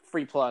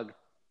 free plug.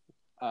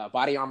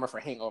 Body Armor for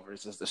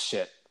hangovers is the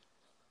shit.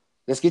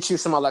 Let's get you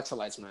some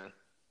electrolytes, man.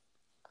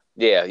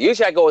 Yeah,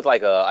 usually I go with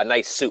like a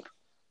nice soup,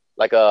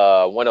 like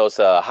one of those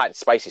hot and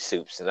spicy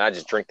soups, and I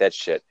just drink that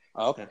shit.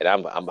 Oh, okay.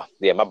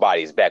 And my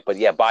body's back. But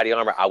yeah, Body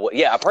Armor.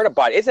 I've heard of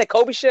Body. Isn't that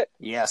Kobe shit?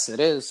 Yes, it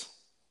is.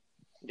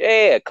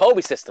 Yeah,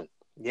 Kobe system.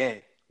 Yeah,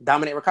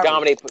 Dominate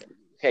Recovery.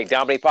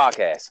 Dominate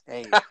podcast.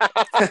 Hey.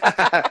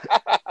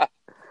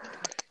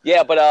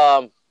 Yeah,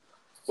 but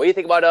what do you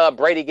think about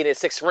Brady getting his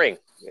 6th ring?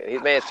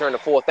 His man's turned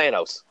to full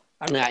Thanos.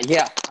 I mean,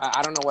 yeah,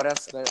 I don't know what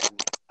else.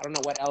 I don't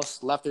know what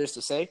else left there is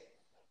to say.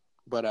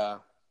 But I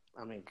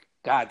mean,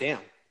 goddamn,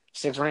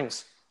 6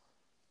 rings.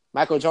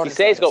 Michael Jordan. He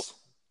says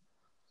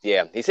he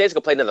says he's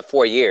gonna play another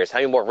 4 years. How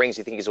many more rings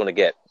do you think he's gonna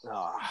get?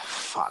 Oh,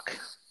 fuck.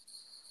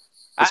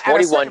 He's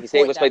 41. He said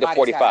he was playing to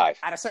 45.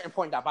 At a certain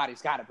point, that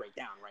body's got to break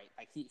down, right?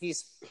 Like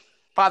he's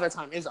Father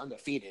Time is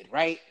undefeated,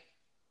 right?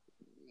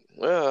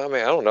 Well, I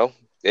mean, I don't know.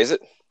 Is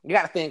it? You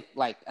got to think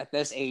like at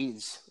this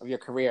age of your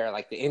career,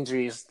 like the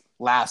injuries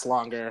last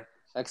longer,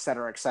 et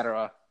cetera, et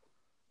cetera.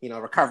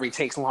 Recovery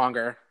takes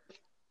longer.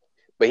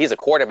 But he's a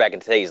quarterback in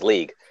today's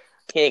league.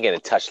 He ain't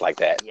getting touched like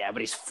that. Yeah, but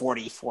he's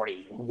 40,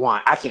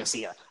 41. I can't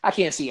see a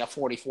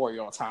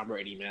 44-year-old Tom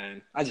Brady,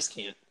 man. I just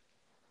can't.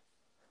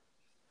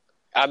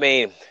 I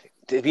mean,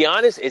 to be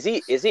honest, is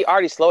he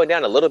already slowing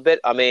down a little bit?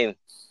 I mean,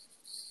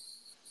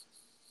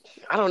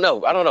 I don't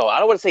know. I don't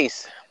want to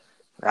say.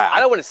 I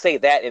don't want to say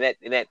that.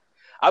 In that,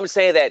 I'm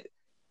saying that.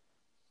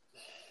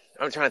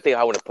 I'm trying to think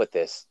how I want to put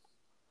this.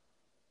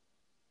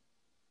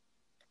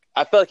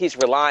 I feel like he's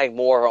relying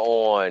more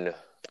on,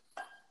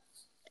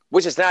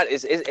 which is not.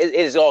 It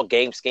is all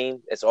game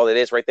scheme. That's all it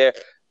is right there.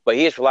 But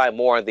he is relying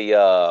more on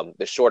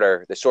the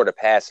shorter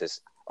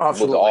passes with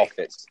the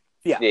offense.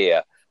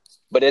 Yeah.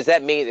 But does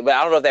that mean? But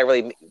I don't know if that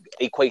really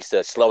equates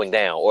to slowing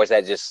down, or is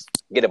that just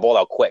get the ball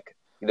out quick?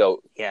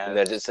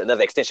 Just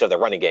another extension of the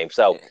running game.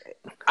 So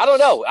I don't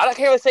know. I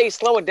can't really say he's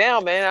slowing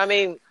down, man. I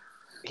mean,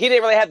 he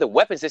didn't really have the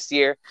weapons this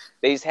year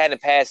that he's had in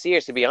past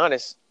years, to be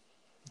honest.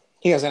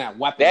 He hasn't had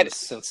weapons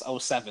since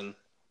 2007,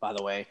 by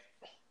the way.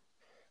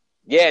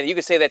 Yeah, you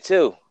could say that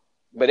too.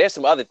 But there's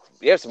some other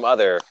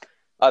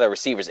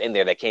receivers in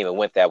there that came and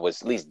went that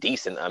was at least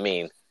decent. I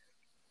mean,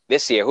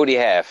 this year, who do you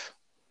have?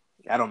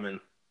 Edelman.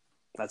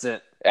 That's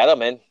it.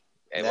 Edelman.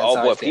 And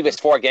if he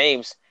missed 4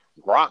 games,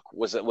 Gronk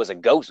was a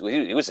ghost.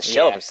 He was a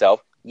shell of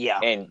himself. Yeah.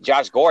 And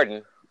Josh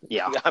Gordon.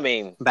 Yeah. I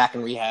mean, back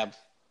in rehab.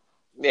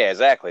 Yeah,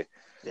 exactly.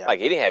 Yeah.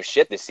 Like he didn't have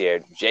shit this year.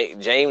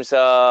 James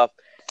White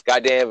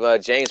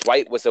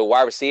was a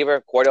wide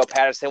receiver. Cordell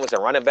Patterson was a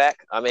running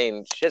back. I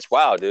mean, shit's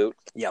wild, dude.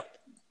 Yep.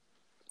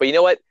 But you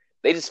know what?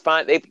 They just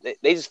find a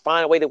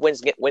way to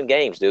win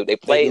games, dude. They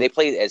play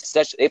as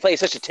such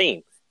a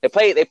team. They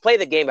play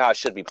the game how it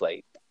should be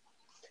played.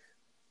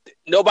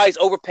 Nobody's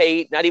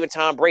overpaid, not even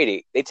Tom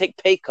Brady. They take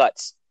pay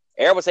cuts.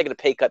 Everyone's taking a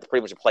pay cut to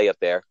pretty much play up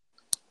there,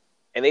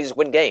 and they just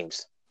win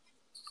games.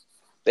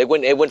 They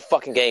win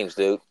fucking games,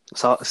 dude.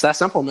 So it's that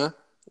simple, man.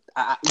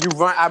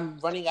 I'm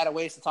running out of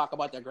ways to talk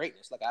about their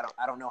greatness. Like I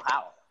don't know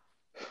how.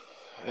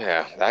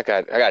 Yeah, I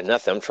got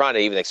nothing. I'm trying to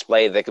even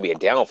explain that could be a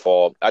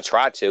downfall. I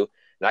tried to,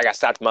 and I got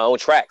stopped in my own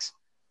tracks.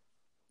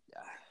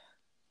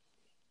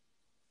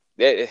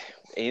 And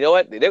you know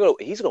what?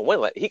 He's gonna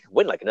win. He could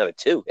win like another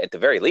 2 at the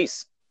very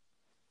least.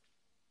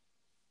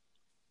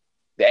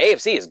 The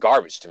AFC is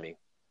garbage to me.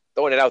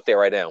 Throwing it out there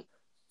right now.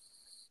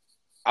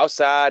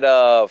 Outside,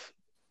 I'm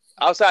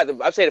saying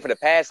it for the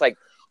past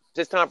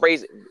since Tom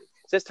Brady's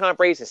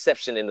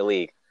inception in the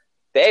league,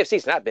 the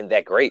AFC's not been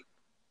that great.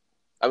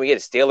 I mean, you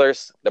get the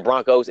Steelers, the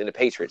Broncos, and the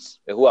Patriots.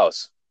 And who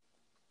else?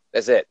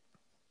 That's it.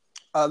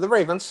 The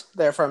Ravens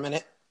there for a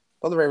minute.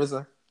 The Ravens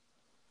there.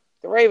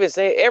 The Ravens,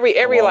 every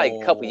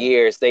couple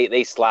years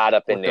they slide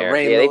up in there.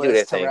 Yeah, they do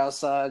their thing. Terrell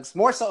Suggs,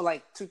 more so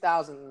like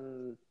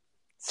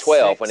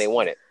 2012 when they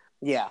won it.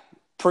 Yeah,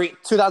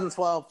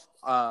 pre-2012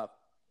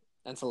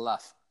 and to the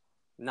left,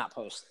 not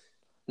post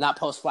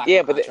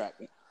Flacco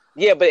contract.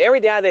 But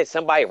every now and then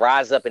somebody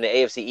rises up in the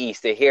AFC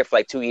East. They're here for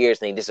like 2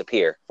 years and they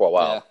disappear for a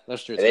while. Yeah,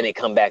 that's true. And then they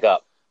come back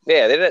up.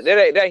 Yeah,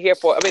 they're not here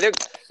for. I mean,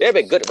 they've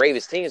been good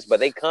Ravens teams, but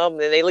they come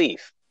and then they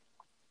leave.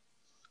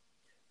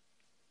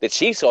 The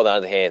Chiefs, on the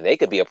other hand, they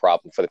could be a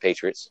problem for the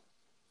Patriots.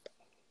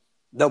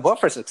 They're both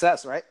for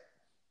success, right?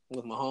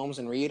 With Mahomes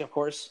and Reed, of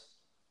course.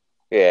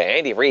 Yeah,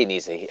 Andy Reid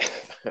needs to.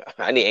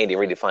 I need Andy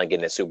Reid to finally get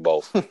in the Super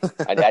Bowl.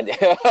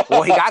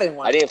 Well, he got in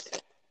one. I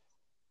didn't.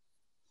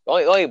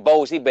 Only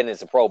bowls he been in is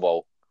the Pro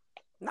Bowl.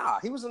 Nah,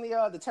 he was in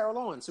the Terrell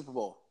Owens Super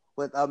Bowl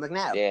with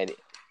McNabb. Yeah,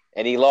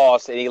 and he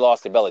lost. And he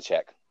lost to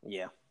Belichick.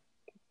 Yeah.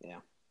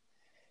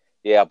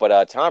 Yeah,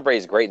 but Tom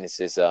Brady's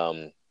greatness is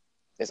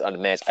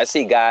unmatched. I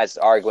see guys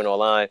arguing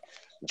online,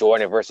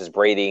 Jordan versus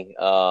Brady.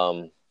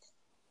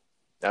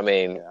 I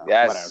mean,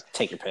 whatever.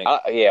 Take your pick.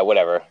 Yeah,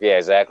 whatever. Yeah,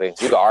 exactly.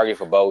 You can argue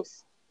for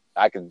both.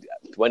 I could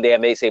one day I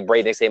may say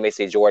Brady, next day I may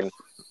say Jordan.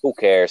 Who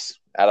cares?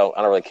 I don't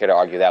really care to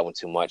argue that one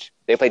too much.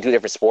 They play two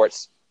different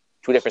sports,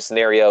 two different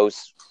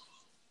scenarios.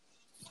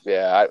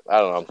 Yeah, I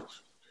don't know.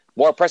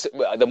 More impressive.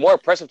 The more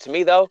impressive to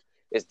me though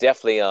is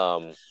definitely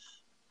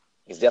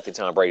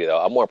Tom Brady though.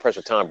 I'm more impressed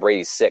with Tom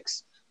Brady's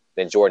 6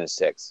 than Jordan's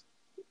 6.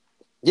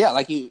 Yeah,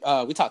 like we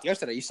talked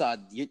yesterday. You saw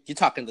you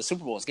talking the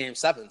Super Bowl's game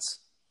 7s.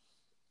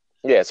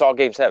 Yeah, it's all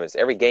game 7s.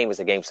 Every game is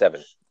a game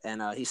 7.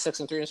 And he's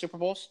 6-3 in Super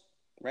Bowls,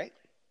 right?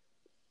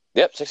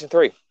 Yep,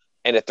 6-3.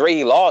 And the 3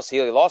 he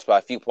only lost by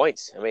a few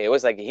points. I mean, it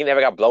was like he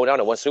never got blown out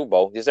in one Super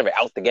Bowl. He was never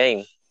out the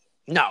game.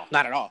 No,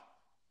 not at all.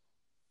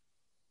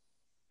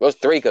 Those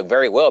 3 could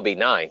very well be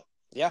 9.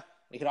 Yeah,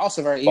 it could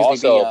also very easily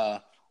be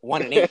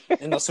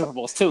 1-8 in those Super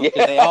Bowls too,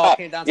 because they all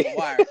came down to the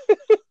wire.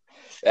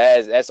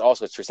 That's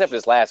also true. Except for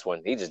this last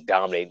one, he just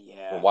dominated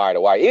from wire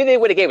to wire. Even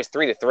when the game was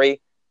 3-3,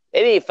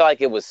 it didn't feel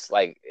like it was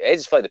like it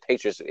just felt like the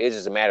Patriots. It was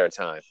just a matter of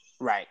time.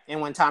 Right, and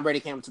when Tom Brady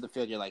came into the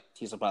field, you're like,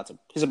 he's about to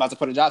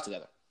put a job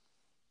together.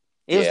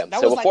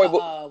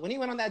 When he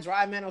went on that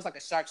drive, man, it was like a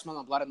shark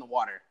smelling blood in the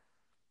water.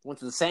 Went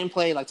to the same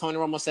play, like Tony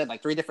Romo said,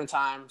 like 3 different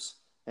times,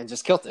 and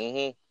just killed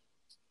it.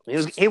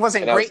 Mm-hmm. He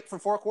wasn't great for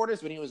 4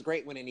 quarters, but he was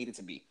great when it needed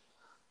to be.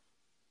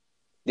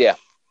 Yeah,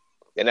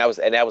 and that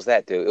was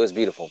that, dude. It was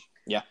beautiful.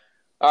 Yeah.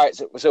 All right,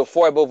 so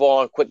before I move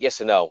on, quick yes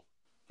or no.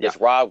 Does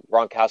Rob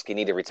Gronkowski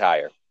need to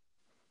retire?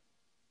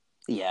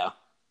 Yeah.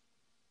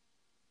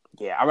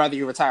 Yeah, I'd rather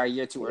you retire a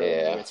year too early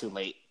than a year too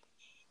late.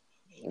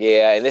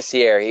 Yeah, and this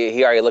year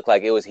he already looked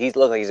like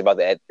he's about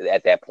to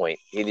at that point.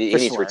 He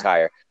needs to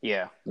retire.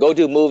 Yeah. Go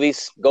do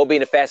movies. Go be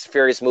in a Fast and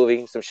Furious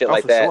movie, some shit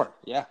like that. Sure.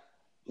 Yeah.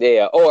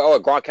 Yeah. Or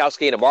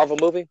Gronkowski in a Marvel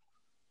movie.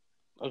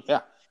 Oh,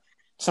 yeah.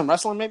 Some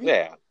wrestling maybe?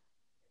 Yeah.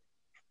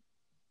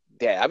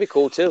 Yeah, that'd be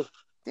cool too.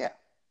 Yeah.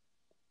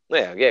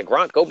 Yeah,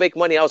 Gronk, go make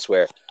money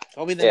elsewhere.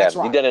 Go be the next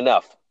Rock. You've done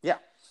enough. Yeah.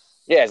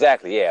 Yeah,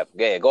 exactly. Yeah.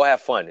 Go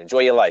have fun. Enjoy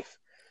your life.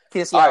 Can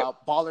you see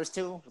Ballers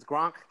too with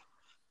Gronk?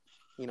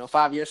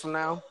 5 years from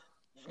now.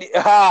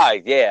 Yeah.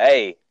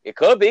 Hey, it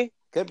could be.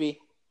 Could be.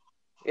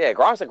 Yeah,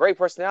 Gronk's a great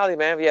personality,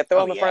 man. Yeah,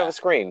 throw him in front of the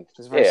screen.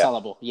 It's very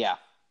sellable. Yeah.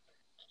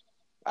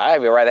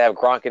 I'd rather have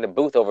Gronk in the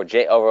booth over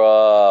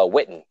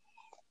Witten.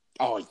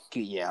 Oh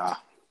yeah.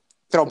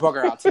 Throw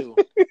Booger out too.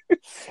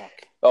 Fuck.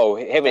 Oh,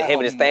 him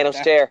in his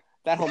Thanos chair.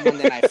 That whole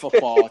Monday Night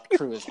Football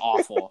crew is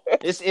awful.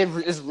 It's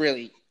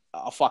really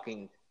a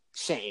fucking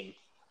shame.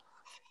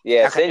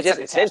 Yeah, send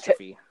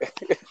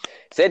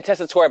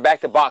Tessitore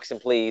back to boxing,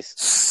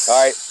 please.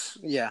 All right.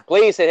 Yeah.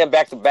 Please send him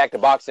back to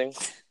boxing.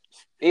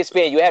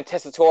 ESPN, you have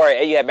Tessitore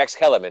and you have Max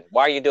Kellerman.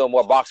 Why are you doing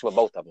more boxing with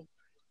both of them?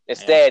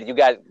 Instead, you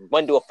got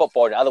one doing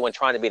football and the other one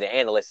trying to be the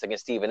analyst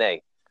against Stephen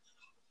A.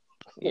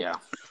 Yeah.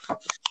 I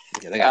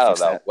don't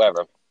know.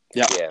 Whatever.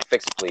 Yeah,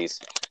 fix it, please.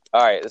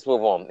 All right, let's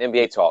move on.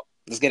 NBA talk.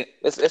 Let's get it.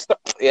 Let's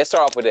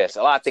start off with this.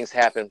 A lot of things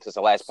happened since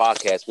the last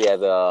podcast. We had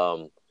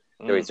the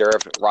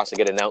reserve roster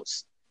get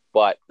announced.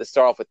 But let's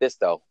start off with this,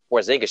 though.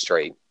 Porzingis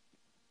trade.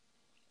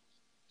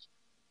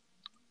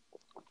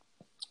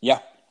 Yeah.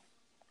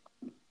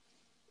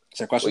 Is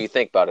there a question? What do you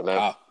think about it,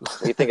 man? What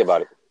do you think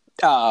about it?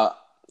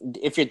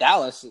 If you're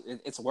Dallas,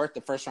 it's worth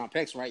the first-round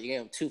picks, right? You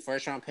get 2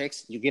 first-round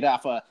picks. You get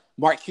off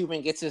Mark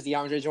Cuban gets his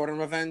DeAndre Jordan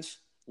revenge.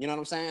 You know what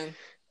I'm saying?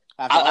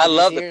 I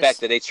love the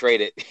fact that they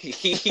traded.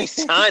 He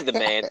signed the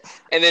man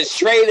and then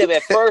traded him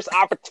at first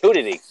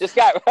opportunity. Just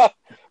got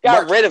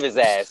rid of his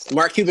ass.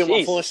 Mark Cuban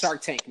went full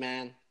Shark Tank,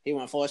 man. He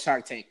went full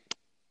Shark Tank.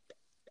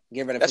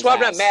 Get rid of That's why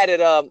I'm not mad at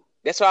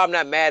That's why I'm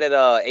not mad at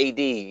AD.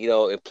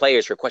 If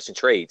players requesting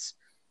trades,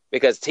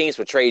 because teams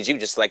would trade you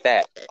just like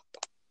that.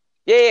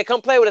 Yeah,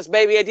 come play with us,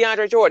 baby. Yeah,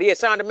 DeAndre Jordan. Yeah,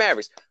 sign the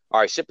Mavericks.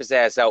 All right, ship his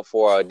ass out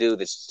for a dude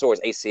that tore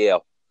his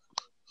ACL.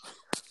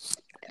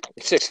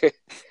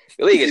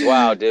 The league is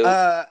wild, dude.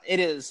 It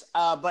is.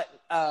 But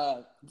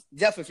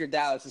definitely if you're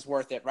Dallas, it's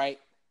worth it, right?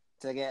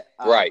 To get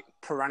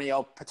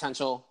perennial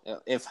potential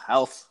if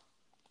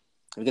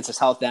he gets his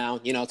health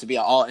down, to be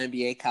an all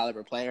NBA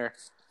caliber player.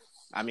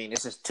 I mean,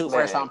 it's just 2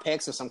 first-round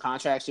picks and some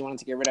contracts you wanted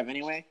to get rid of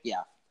anyway.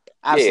 Yeah,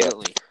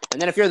 absolutely. Yeah.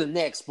 And then if you're the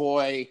Knicks,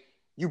 boy,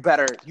 you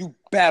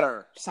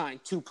better sign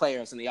 2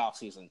 players in the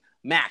offseason,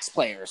 max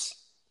players,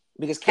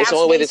 because cap space. The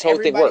only way this whole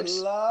thing works.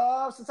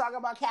 Loves to talk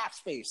about cap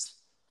space.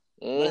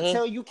 Mm-hmm. But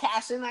until you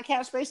cash in that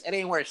cap space, it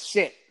ain't worth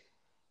shit.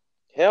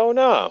 Hell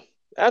no.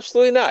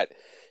 Absolutely not.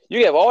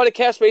 You have all the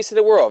cap space in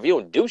the world. If you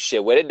don't do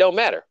shit with it, don't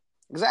matter.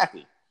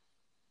 Exactly.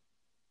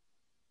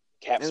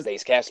 Cap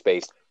space.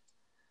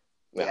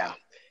 Yeah.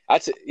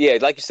 Yeah,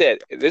 like you said,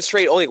 this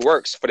trade only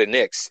works for the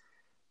Knicks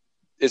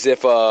is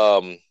if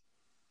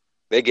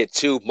they get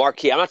two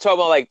marquee. I'm not talking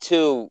about like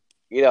two,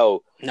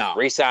 No.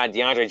 re-sign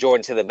DeAndre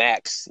Jordan to the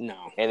max. No.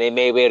 And they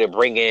may be able to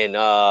bring in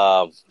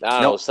I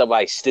don't know,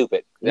 somebody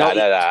stupid. Nah,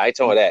 I ain't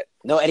talking that.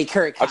 No Eddie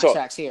Curry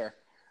contracts here.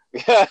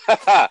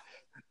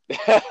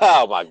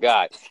 Oh my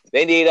God.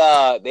 They need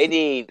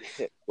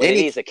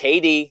is a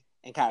KD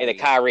and a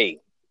Kyrie.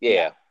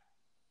 Yeah.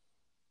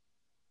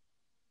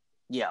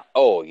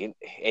 Oh, and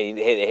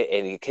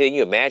can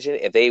you imagine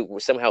if they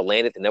somehow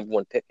landed the number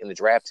 1 pick in the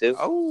draft too?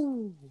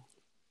 Oh,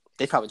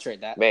 they probably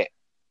trade that. Man.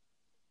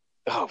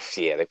 Oh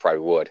yeah, they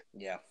probably would.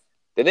 Yeah.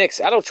 The Knicks,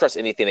 I don't trust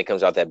anything that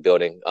comes out that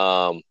building.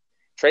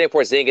 Trading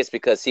Porzingis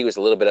because he was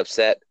a little bit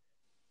upset.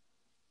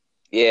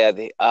 Yeah,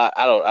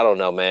 I don't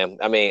know, man.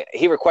 I mean,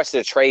 he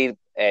requested a trade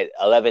at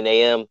 11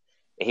 a.m.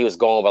 and he was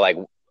gone by like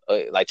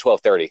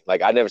 12:30.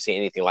 Like I never seen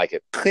anything like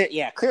it.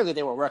 Clearly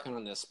they were working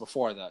on this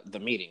before the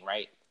meeting,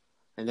 right?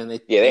 And then they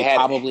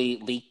probably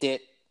leaked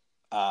it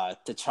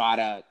to try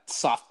to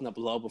soften the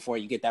blow before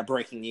you get that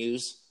breaking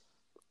news.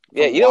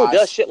 Yeah, you know who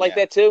does shit like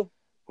that too?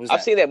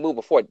 I've seen that move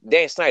before.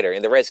 Dan Snyder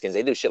and the Redskins,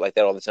 they do shit like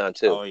that all the time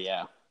too. Oh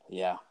yeah.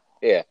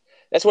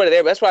 That's why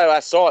I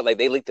saw it. Like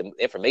they leaked the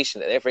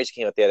information. The information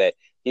came out there that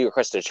he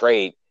requested a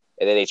trade,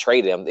 and then they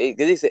traded him.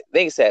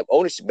 They said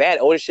bad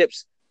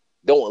ownerships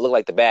don't look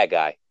like the bad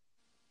guy.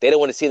 They don't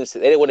want to see them.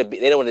 They don't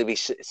want to be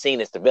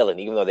seen as the villain,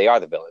 even though they are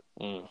the villain.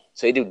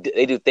 So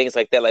they do things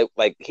like that.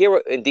 Like here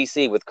in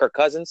DC with Kirk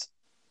Cousins,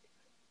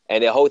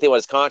 and the whole thing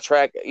was his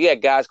contract. You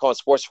had guys calling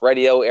sports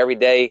radio every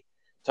day,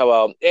 talking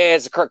about,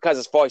 it's Kirk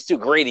Cousins' fault. He's too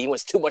greedy. He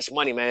wants too much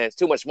money, man. It's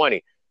too much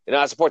money. And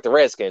I support the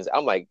Redskins.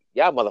 I'm like,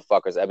 y'all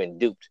motherfuckers have been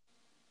duped.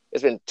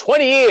 It's been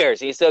 20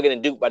 years and you're still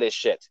getting duped by this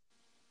shit.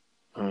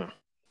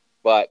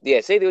 But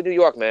yeah, same thing with New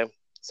York, man.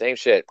 Same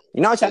shit.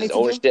 You know what y'all need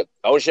to do?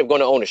 Ownership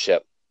going to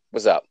ownership.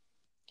 What's up?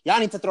 Y'all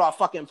need to throw a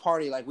fucking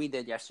party like we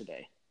did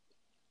yesterday.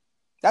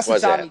 That's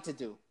what y'all need to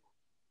do.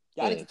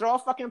 Y'all need to throw a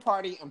fucking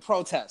party and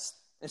protest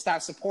and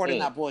start supporting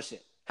that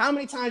bullshit. How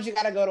many times you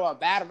gotta go to a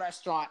bad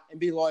restaurant and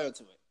be loyal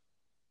to it?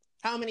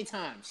 How many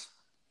times?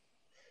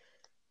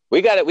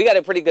 We got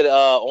a pretty good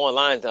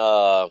online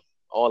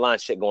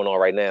shit going on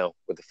right now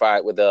with the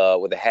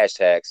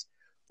hashtags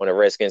on the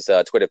Redskins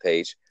Twitter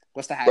page.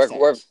 What's the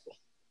hashtag?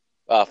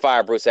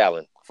 Fire Bruce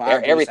Allen.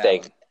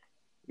 Everything.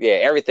 Yeah,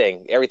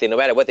 everything. No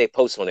matter what they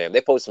post on there,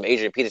 they post some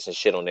Adrian Peterson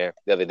shit on there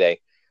the other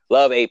day.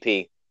 Love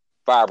AP.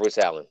 Fire Bruce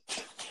Allen.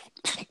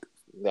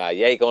 Nah,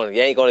 you ain't gonna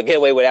get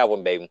away with that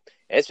one, baby.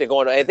 And it's been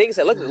going on. And things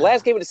said, look, the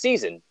last game of the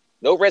season,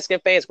 no Redskin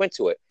fans went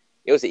to it.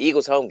 It was the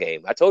Eagles home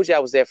game. I told you I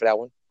was there for that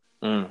one.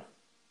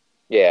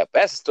 Yeah,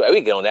 that's the story. We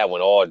can get on that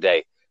one all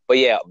day. But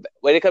yeah,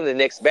 when it comes to the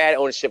Knicks, bad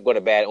ownership going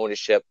to bad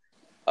ownership.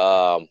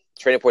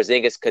 Trading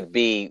Porzingis could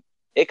be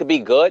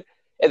good.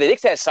 If the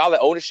Knicks had solid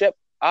ownership,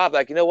 I'd be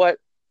like, you know what?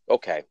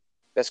 Okay,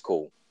 that's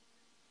cool.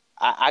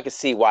 I can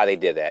see why they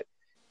did that.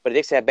 But the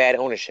Knicks had bad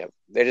ownership.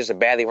 They're just a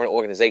badly run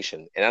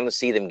organization. And I don't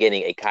see them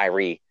getting a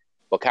Kyrie.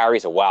 Well,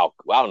 Kyrie's a wild.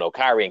 Well, I don't know.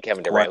 Kyrie and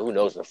Kevin Durant, who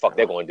knows what the fuck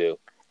they're going to do.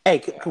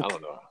 Hey, I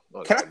don't know.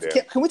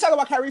 Can we talk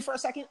about Kyrie for a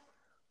second?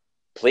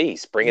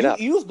 Please, bring it up.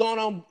 You've gone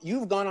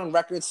on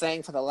record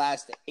saying for the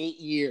last 8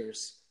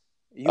 years,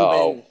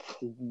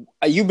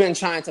 you've been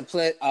trying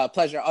to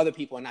pleasure other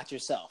people and not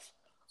yourself.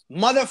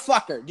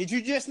 Motherfucker, did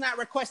you just not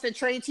request a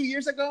trade 2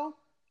 years ago?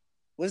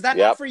 Was that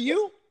not for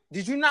you?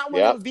 Did you not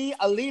want to be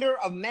a leader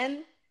of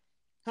men?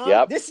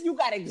 Huh? You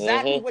got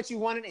exactly what you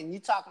wanted, and you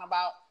talking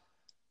about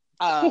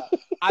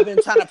I've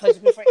been trying to pleasure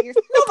people for years.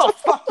 No, the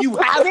fuck you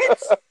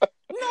haven't.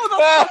 No, the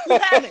fuck you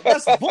haven't.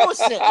 That's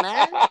bullshit,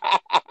 man.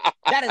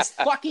 That is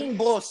fucking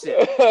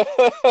bullshit.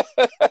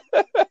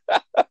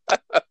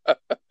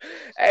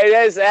 Hey,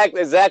 that's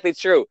exactly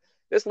true.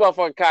 This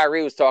motherfucker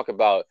Kyrie was talking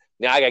about,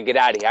 now I got to get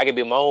out of here. I can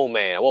be my own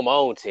man. I want my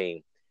own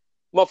team.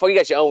 Motherfucker, you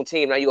got your own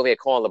team. Now you over here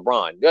calling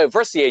LeBron.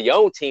 First year, your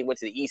own team went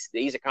to the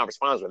Eastern Conference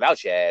Finals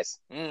without your ass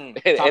in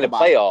the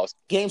playoffs.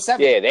 Game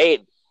 7. Yeah,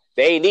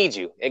 they need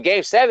you. In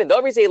Game 7, the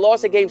only reason they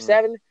lost in Game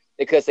 7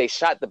 because they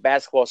shot the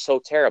basketball so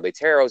terribly.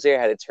 Terry Rozier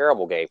had a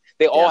terrible game.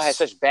 They all had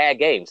such bad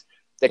games.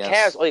 The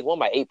Cavs only won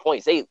by 8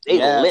 points. They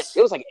limped.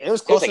 It was like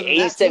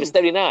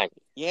 87-79.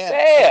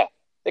 Yeah.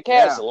 The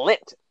Cavs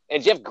limped.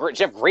 And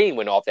Jeff Green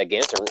went off that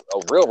game. That's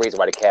a real reason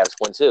why the Cavs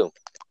won too.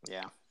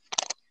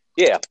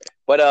 Yeah.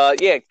 But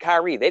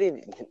Kyrie, they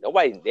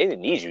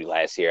didn't need you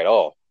last year at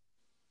all.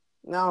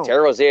 No.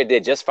 Terry Rozier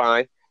did just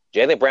fine.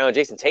 Jaylen Brown,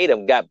 Jason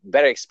Tatum got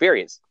better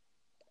experience.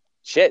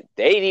 Shit,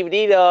 they didn't even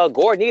need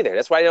Gordon either.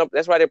 That's why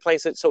they're playing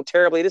so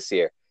terribly this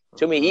year.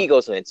 Too many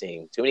egos on that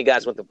team. Too many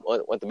guys want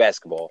the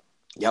basketball.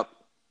 Yep.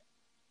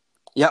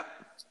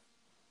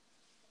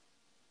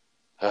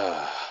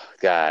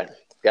 God,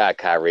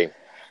 Kyrie.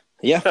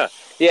 Yeah.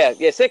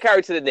 Yeah. Send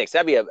Kyrie to the Knicks.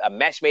 That'd be a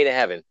match made in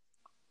heaven.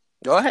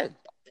 Go ahead.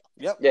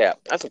 Yep. Yeah,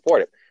 I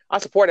support it,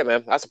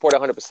 man. I support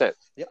it 100%.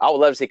 Yep. I would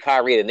love to see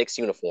Kyrie in a Knicks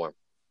uniform.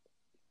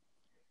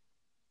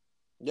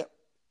 Yep.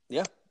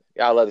 Yeah.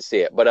 Yeah, I'd love to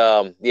see it. But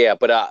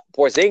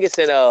Porzingis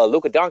and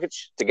Luka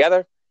Doncic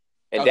together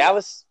in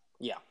Dallas.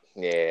 Yeah.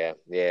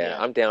 Yeah.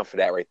 I'm down for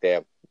that right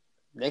there.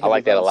 They I could be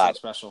like that a building something lot.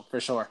 special for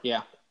sure.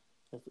 Yeah,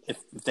 if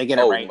they get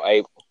it Oh,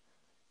 right.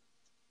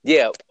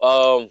 yeah.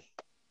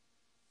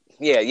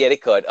 Yeah, they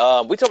could.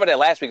 We talked about that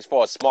last week as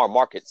far as small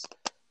markets,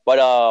 but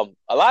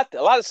a lot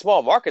of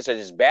small markets are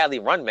just badly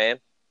run, man.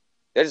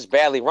 They're just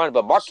badly run.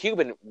 But Mark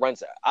Cuban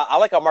runs. I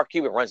like how Mark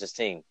Cuban runs his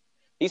team.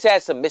 He's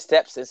had some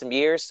missteps in some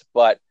years,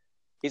 but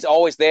he's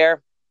always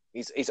there.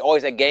 He's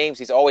always at games.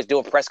 He's always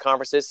doing press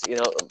conferences.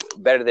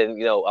 Better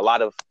than a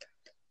lot of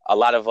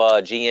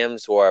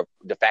GMs who are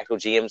de facto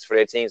GMs for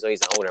their teams. So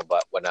he's the owner,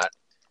 but whatnot.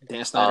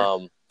 Dan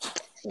Snyder.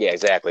 Yeah,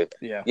 exactly.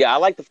 Yeah. I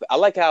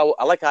like how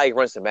he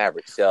runs the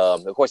Mavericks.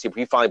 Of course,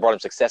 he finally brought him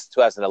success in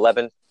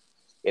 2011.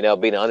 Being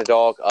an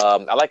underdog.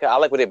 I like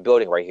what they're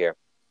building right here.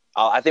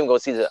 I think we're going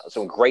to see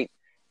some great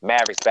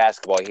Mavericks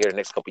basketball here in the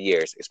next couple of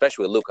years,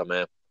 especially with Luka,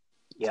 man.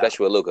 Yeah.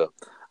 Especially with Luka.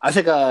 I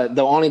think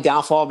the only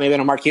downfall maybe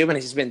on Mark Cuban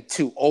is he's been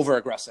too over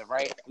aggressive,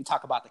 right? We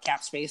talk about the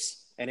cap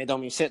space and it don't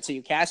mean shit till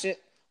you cash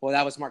it. Well,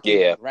 that was Mark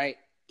Cuban, right?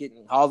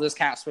 Getting all this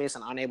cap space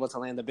and unable to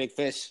land the big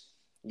fish,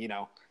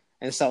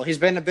 And so he's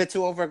been a bit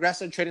too over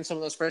aggressive, trading some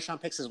of those first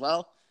round picks as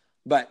well.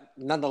 But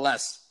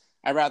nonetheless,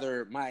 I'd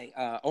rather my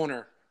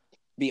owner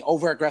be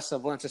over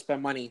aggressive, willing to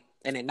spend money,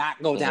 and it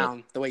not go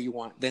down the way you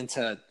want, than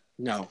to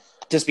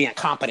just be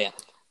incompetent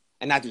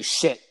and not do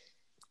shit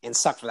and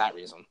suck for that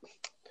reason.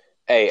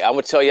 Hey, I'm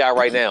gonna tell y'all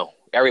right now,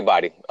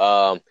 everybody,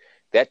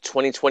 that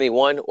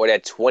 2021 or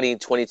that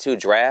 2022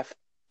 draft,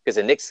 because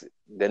the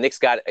Knicks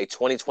got a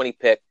 2020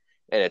 pick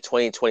and a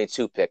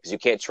 2022 pick, because you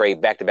can't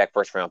trade back-to-back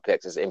first-round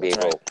picks as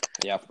NBA rule.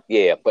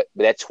 Yeah, but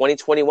that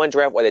 2021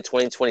 draft or that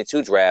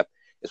 2022 draft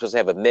is supposed to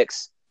have a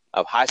mix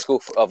of high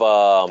school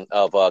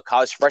of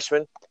college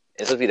freshmen.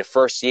 It's supposed to be the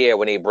first year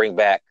when they bring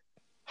back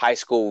high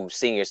school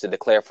seniors to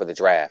declare for the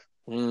draft.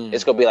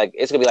 It's gonna be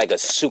like a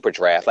super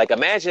draft. Like,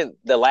 imagine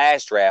the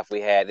last draft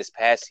we had this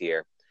past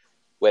year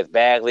with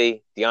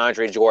Bagley,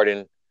 DeAndre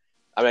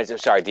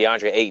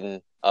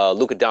Ayton,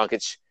 Luka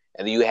Doncic,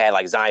 and then you had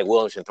like Zion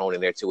Williamson thrown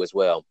in there too as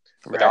well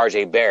with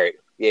R.J. Barrett,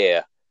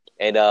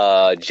 and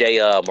Jay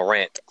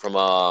Morant from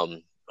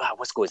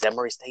what school is that?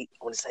 Murray State.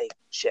 I want to say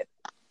shit.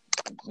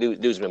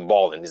 Dude's been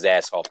balling his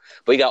ass off,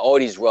 but you got all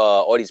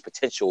these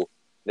potential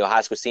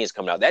high school seniors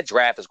coming out. That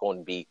draft is going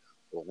to be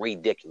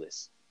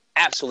ridiculous.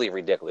 Absolutely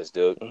ridiculous,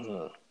 dude.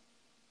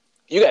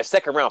 You got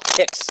second round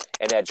picks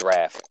in that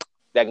draft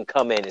that can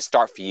come in and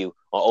start for you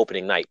on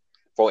opening night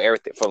for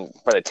everything from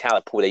the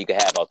talent pool that you can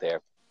have out there.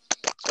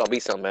 It's gonna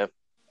be something, man.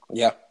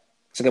 Yeah,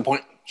 it's a good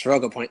point. It's a real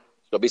good point.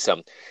 It'll be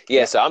something.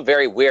 Yeah, so I'm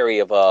very wary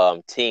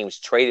of teams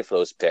trading for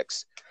those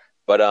picks.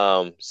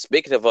 But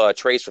speaking of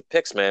trades for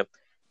picks, man,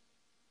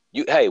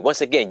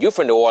 once again, you're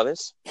from New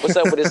Orleans. What's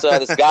up with this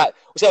guy?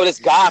 What's up with this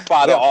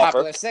Godfather offer?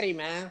 Popular city,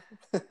 man.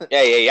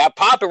 Yeah. I'm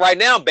popping right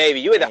now, baby.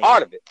 You in the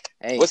heart of it.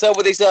 Hey. What's up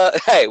with these?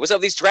 What's up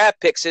with these draft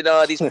picks and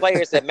these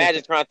players that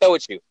Magic trying to throw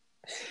at you?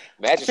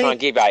 Magic trying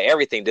to give you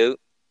everything, dude.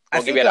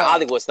 Gonna give you the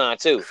Hollywood sign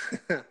too.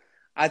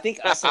 I think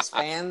us as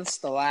fans,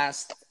 the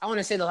last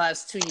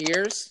 2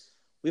 years,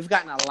 we've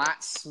gotten a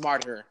lot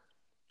smarter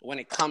when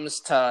it comes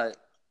to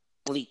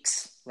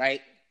leaks,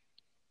 right?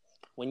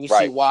 When you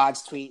see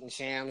Waj tweet and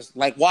Shams,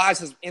 like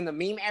Waj is in the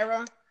meme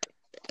era,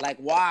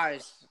 like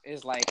Waj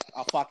is like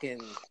a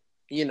fucking,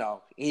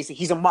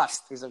 he's a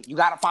must. You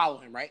got to follow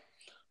him, right?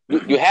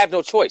 You have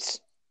no choice.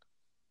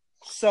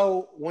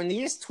 So when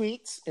these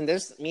tweets in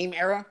this meme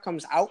era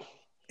comes out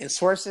and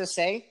sources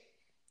say,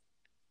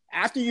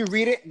 after you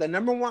read it, the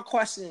number one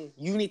question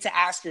you need to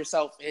ask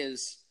yourself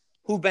is,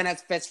 who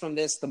benefits from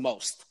this the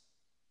most?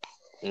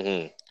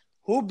 Mm-hmm.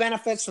 Who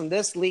benefits from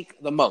this leak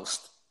the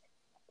most?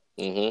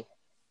 Mm-hmm.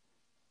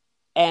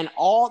 And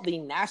all the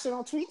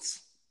national tweets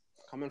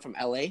coming from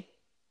LA,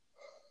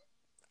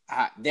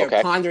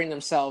 they're pondering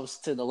themselves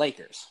to the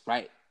Lakers,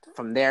 right?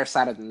 From their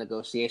side of the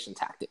negotiation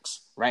tactics,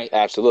 right?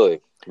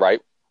 Absolutely,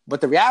 right. But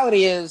the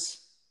reality is,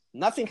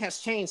 nothing has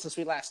changed since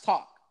we last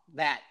talked.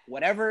 That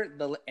whatever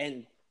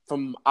and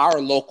from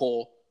our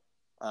local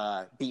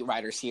beat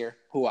writers here,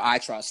 who I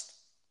trust,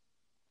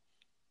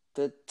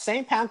 the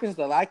same package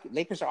the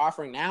Lakers are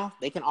offering now,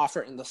 they can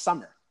offer in the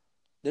summer.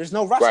 There's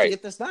no rush to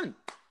get this done.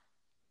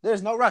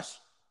 There's no rush.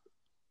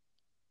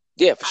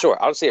 Yeah, for sure.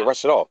 I don't see a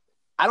rush at all.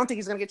 I don't think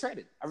he's going to get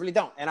traded. I really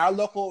don't. And our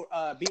local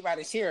beat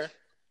writers here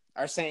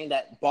are saying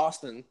that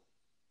Boston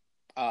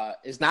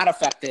is not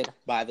affected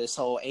by this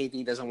whole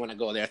AD doesn't want to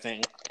go there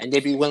thing, and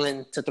they'd be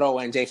willing to throw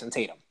in Jason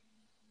Tatum.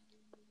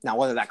 Now,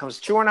 whether that comes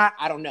true or not,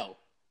 I don't know.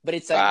 But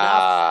it's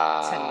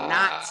enough to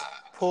not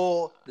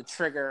pull the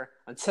trigger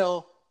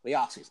until the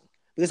offseason.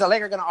 Because the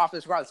Lakers are going to offer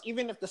this regardless.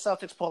 Even if the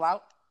Celtics pull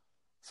out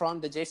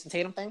from the Jason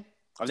Tatum thing,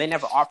 or they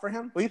never offer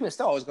him, well, you can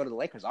still always go to the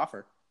Lakers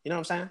offer. You know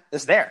what I'm saying?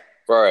 It's there.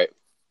 Right.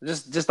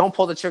 Just don't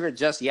pull the trigger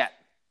just yet.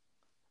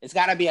 It's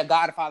got to be a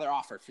Godfather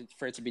offer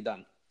for it to be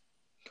done.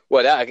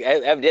 Well,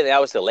 evidently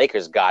that was the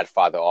Lakers'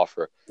 Godfather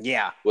offer.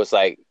 Yeah. Was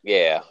like,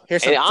 yeah.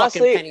 Here's some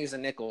fucking pennies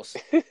and nickels.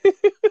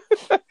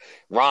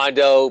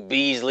 Rondo,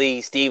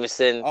 Beasley,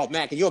 Stevenson. Oh,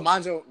 man. Can you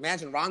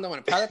imagine Rondo in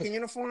a Pelican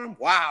uniform?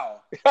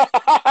 Wow.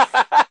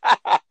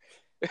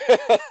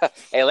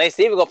 And Lance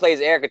Stephenson gonna play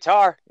his air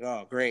guitar.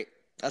 Oh, great.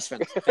 That's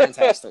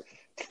fantastic.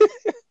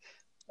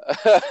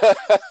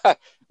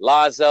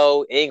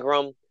 Lonzo,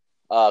 Ingram,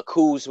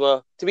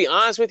 Kuzma. To be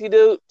honest with you,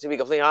 dude, to be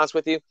completely honest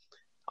with you,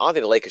 I don't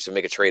think the Lakers should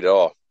make a trade at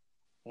all.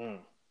 Why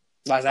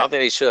is I that? don't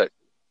think they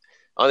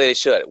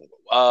should.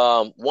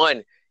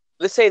 One,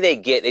 let's say they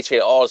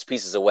trade all those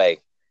pieces away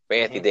for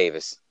Anthony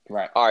Davis.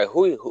 Right. All right,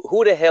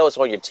 who the hell is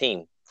on your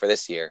team for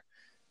this year?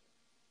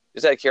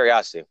 Just out of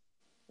curiosity.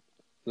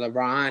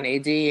 LeBron,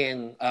 AD,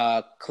 and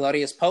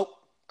Claudius Pope,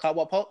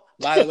 Caldwell Pope.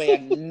 By the way,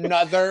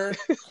 another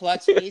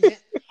clutch agent.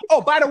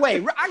 Oh, by the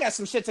way, I got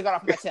some shit to get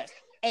off my chest.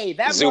 Hey,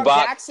 that Mark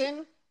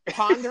Jackson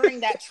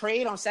pondering that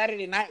trade on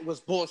Saturday night was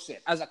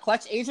bullshit. As a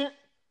clutch agent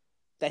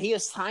that he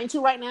is signed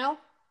to right now,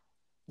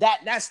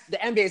 that's the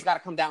NBA's got to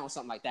come down with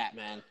something like that,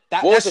 man.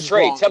 What was the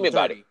trade? Tell me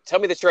about it. Tell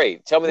me the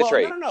trade.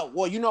 No.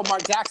 Well, you know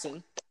Mark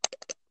Jackson,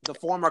 the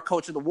former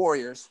coach of the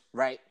Warriors,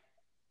 right?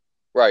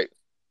 Right.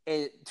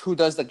 Who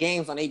does the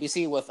games on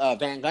ABC with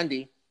Van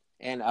Gundy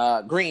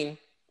and Green,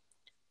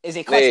 is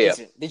a clutch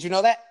agent. Did you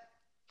know that?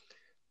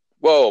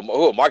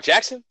 Whoa, Mark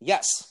Jackson?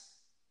 Yes.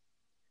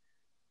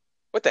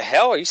 What the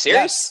hell? Are you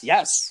serious?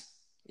 Yes.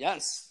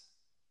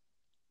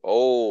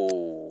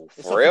 Oh,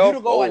 for so real? For you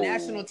to go on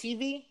national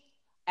TV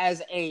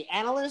as a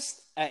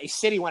analyst, a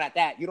shitty one at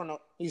that, you don't know.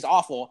 He's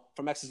awful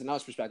from X's and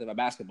O's perspective of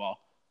basketball.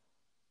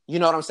 You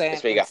know what I'm saying?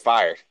 That's why he got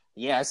fired.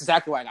 Yeah, that's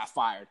exactly why I got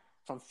fired.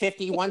 From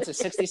 51 to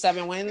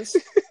 67 wins.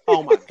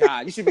 Oh my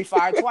God, you should be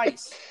fired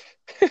twice.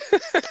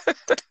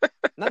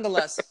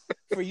 Nonetheless,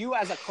 for you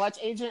as a clutch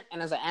agent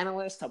and as an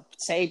analyst to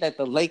say that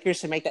the Lakers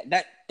should make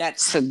that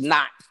should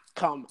not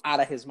come out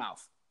of his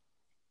mouth.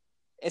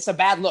 It's a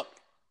bad look.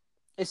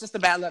 It's just a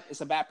bad look.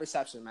 It's a bad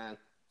perception, man.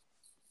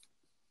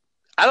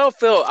 I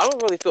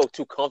don't really feel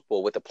too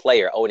comfortable with a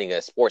player owning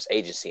a sports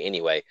agency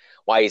anyway.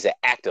 Why he's an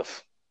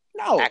active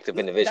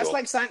individual. That's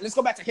like sign. Let's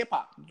go back to hip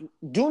hop.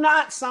 Do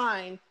not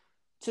sign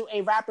to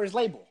a rapper's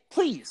label,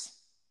 please.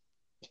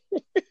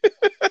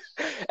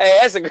 Hey,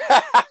 that's a. You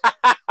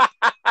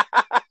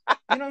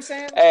know what I'm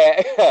saying?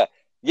 Hey,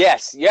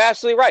 yes, you're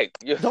absolutely right.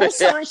 Don't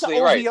sign to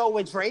OVO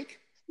with Drake.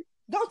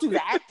 Don't do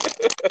that.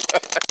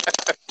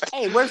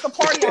 Hey, where's the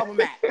Party album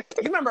at?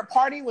 You remember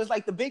Party was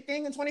like the big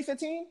thing in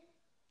 2015?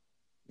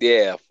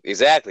 Yeah,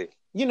 exactly.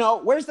 You know,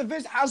 where's the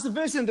Vision? How's the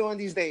Vision doing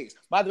these days?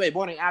 By the way,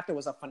 Morning After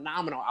was a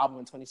phenomenal album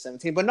in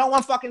 2017, but no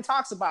one fucking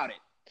talks about it.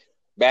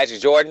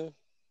 Magic Jordan?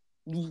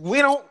 We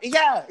don't.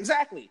 Yeah,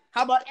 exactly.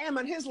 How about M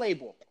and his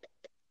label?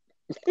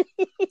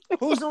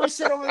 Who's doing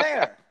shit over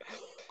there?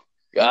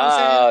 You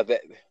know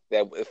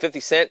that 50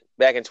 Cent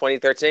back in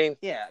 2013?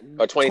 Yeah.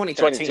 Or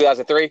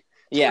 2003?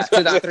 Yeah,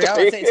 2003. I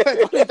would say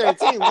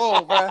 2013.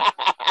 Whoa, bro.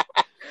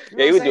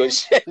 Yeah, he was doing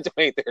shit in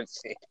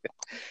 2013.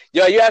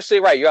 Yo, you're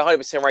absolutely right. You're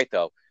 100% right,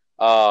 though.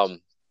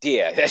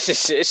 Yeah, it's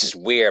just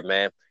weird,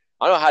 man.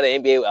 I don't know how the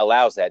NBA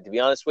allows that, to be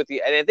honest with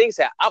you. And the thing is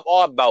that I'm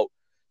all about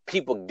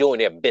people doing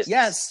their business.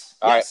 Yes.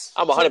 All right.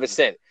 I'm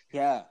 100%.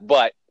 Yeah.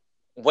 But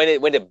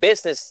when the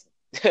business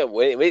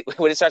when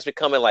it starts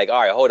becoming like,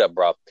 all right, hold up,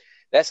 bro,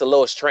 that's a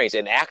little strange.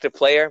 An active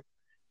player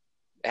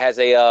has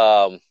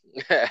a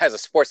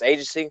sports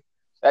agency.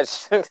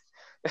 That's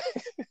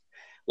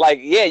like,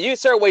 yeah, you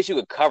certain ways you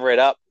could cover it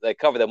up, like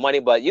cover the money,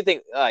 but you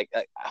think like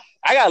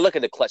I gotta look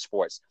into Clutch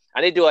Sports.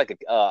 I need to do like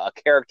a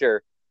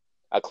character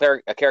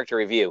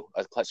review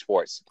of Clutch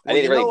Sports. I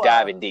need to really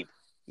dive in deep.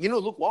 You know,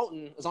 Luke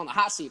Walton is on the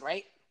hot seat,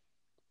 right?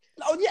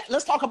 Oh yeah,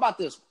 let's talk about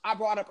this. I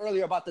brought up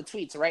earlier about the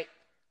tweets, right?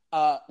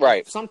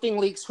 Right. If something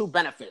leaks, who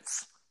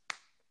benefits?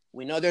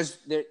 We know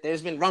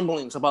there's been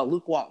rumblings about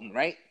Luke Walton,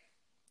 right?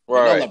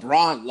 Right. We know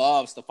LeBron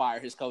loves to fire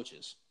his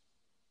coaches,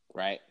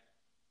 right?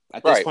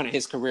 At this point in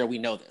his career, we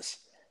know this.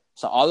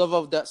 So all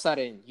of a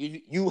sudden,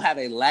 you have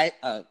a last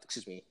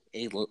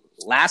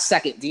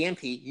second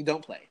DNP, you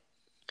don't play,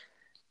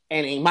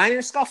 and a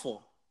minor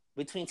scuffle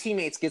between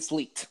teammates gets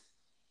leaked.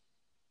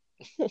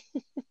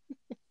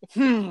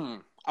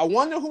 I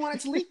wonder who wanted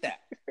to leak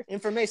that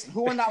information.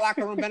 Who in that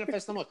locker room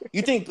benefits the most?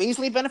 You think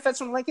Beasley benefits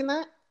from leaking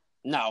that?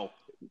 No.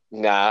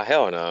 Nah,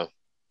 hell no.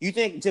 You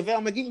think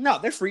JaVale McGee? No,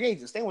 they're free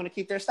agents. They want to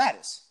keep their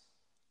status.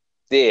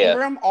 Yeah.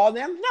 Ingram, all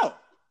them? No.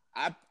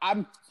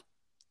 I'm.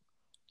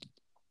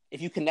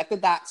 If you connect the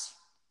dots,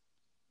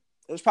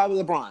 it was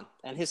probably LeBron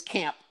and his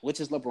camp, which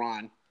is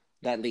LeBron,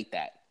 that leaked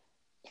that.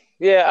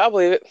 Yeah, I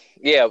believe it.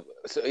 Yeah.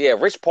 So, yeah,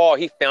 Rich Paul,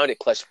 he founded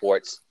Clutch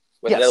Sports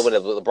with another one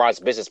of LeBron's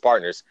business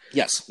partners.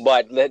 Yes.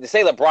 But to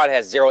say LeBron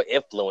has zero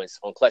influence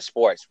on Clutch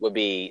Sports would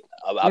be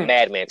a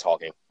madman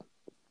talking.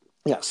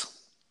 Yes.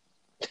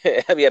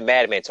 That'd be a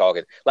madman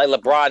talking. Like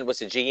LeBron was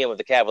the GM of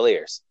the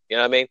Cavaliers. You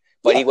know what I mean?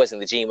 But he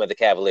wasn't the GM of the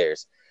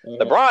Cavaliers.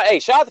 Mm-hmm. LeBron, hey,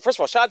 shout out to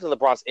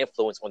LeBron's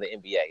influence on the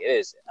NBA. It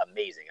is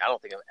amazing. I don't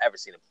think I've ever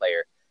seen a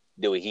player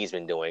do what he's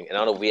been doing, and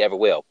I don't know if we ever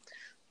will.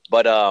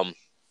 But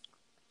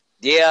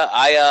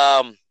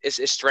yeah,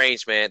 it's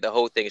strange, man. The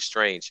whole thing is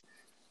strange.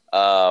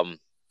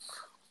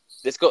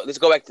 Let's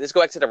go back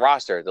to the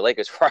roster, the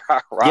Lakers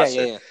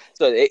roster. Yeah.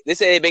 So they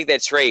say they make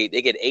that trade,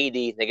 they get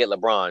AD, they get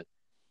LeBron,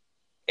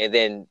 and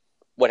then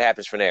what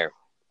happens from there?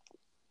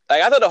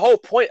 Like I thought the whole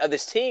point of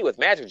this team with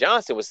Magic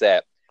Johnson was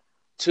that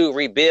to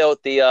rebuild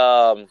the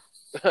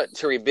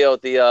not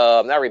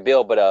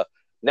rebuild but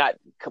not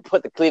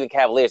put the Cleveland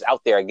Cavaliers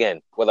out there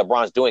again where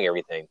LeBron's doing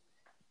everything.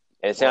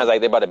 And it sounds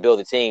like they're about to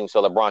build a team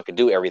so LeBron could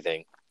do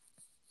everything.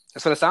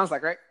 That's what it sounds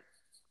like, right?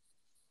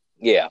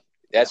 Yeah,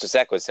 that's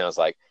exactly what it sounds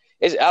like.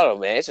 I don't know,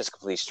 man. It's just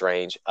completely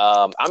strange.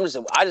 I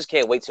just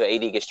can't wait till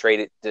AD gets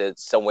traded to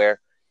somewhere,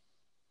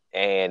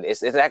 and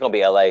it's not going to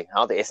be LA. I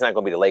don't think it's not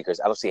going to be the Lakers.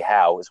 I don't see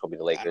how it's going to be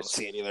the Lakers. I don't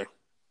see it either.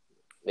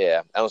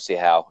 Yeah, I don't see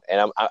how.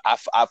 And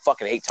I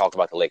fucking hate talking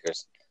about the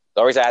Lakers.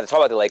 The only reason I had to talk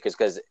about the Lakers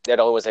because they're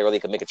the only ones that really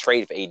can make a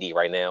trade for AD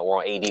right now. We're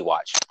on AD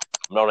watch.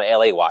 I'm not on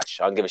LA watch.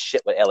 I don't give a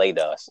shit what LA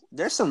does.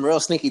 There's some real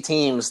sneaky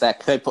teams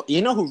that could put.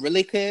 You know who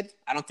really could?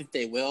 I don't think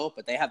they will,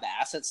 but they have the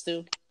assets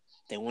to.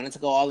 They wanted to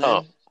go all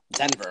in.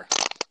 Denver.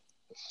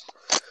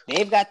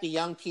 They've got the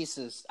young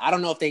pieces. I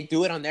don't know if they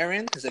do it on their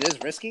end because it is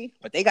risky,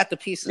 but they got the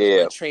pieces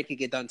where a trade could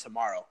get done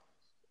tomorrow.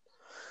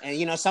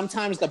 And,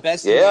 sometimes the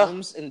best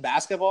GMs in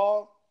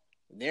basketball,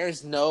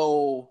 there's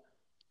no,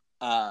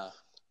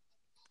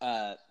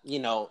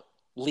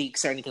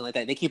 leaks or anything like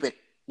that. They keep it,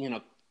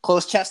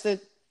 close-chested,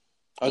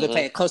 or they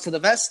play it close to the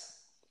vest.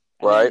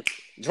 Right.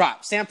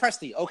 Drop. Sam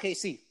Presti,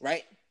 OKC,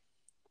 right?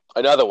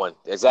 Another one.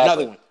 Exactly.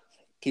 Another one.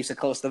 Keeps it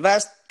close to the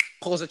vest,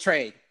 pulls a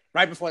trade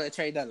right before the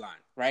trade deadline,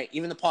 right?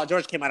 Even the Paul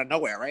George came out of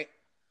nowhere, right?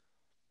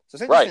 So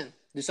it's interesting. Right.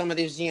 Do some of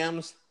these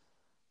GMs,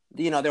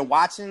 they're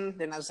watching,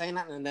 they're not saying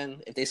nothing, and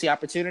then if they see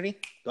opportunity,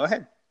 go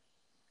ahead.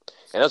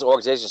 And those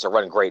organizations are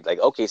running great. Like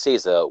OKC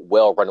is a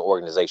well-run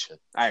organization.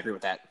 I agree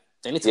with that.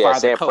 They need to fire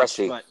their coach,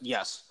 but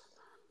yes.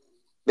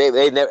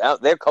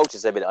 Their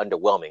coaches have been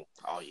underwhelming.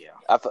 Oh,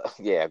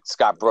 yeah.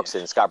 Scott Brooks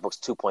and Scott Brooks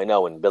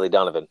 2.0 and Billy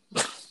Donovan.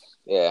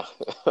 Yeah.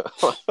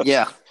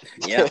 Yeah.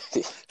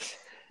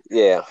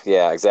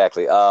 Yeah,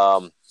 exactly.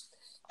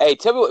 Hey,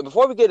 tell me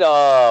before we get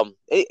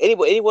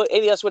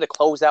any else want to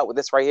close out with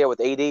this right here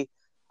with AD?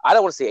 I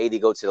don't want to see AD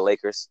go to the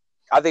Lakers.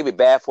 I think it'd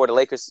be bad for the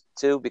Lakers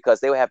too because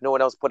they would have no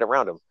one else to put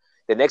around them.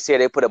 The next year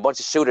they put a bunch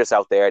of shooters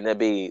out there and it'll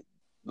be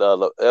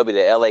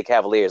the LA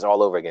Cavaliers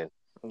all over again.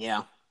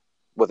 Yeah.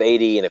 With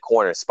AD in the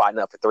corner spotting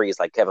up for threes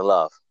like Kevin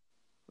Love.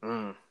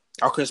 Or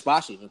Chris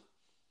Bosh even.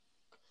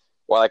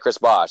 Or like Chris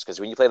Bosh, because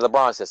when you play the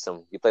LeBron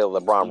system, you play the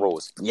LeBron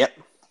rules. Yep.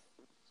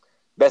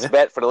 Best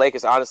bet for the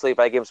Lakers, honestly, if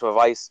I give them some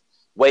advice,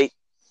 wait,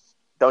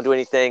 don't do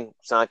anything,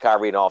 sign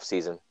Kyrie in the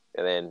offseason,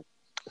 and then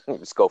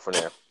just go from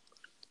there.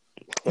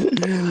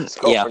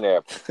 From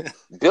there.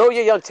 Build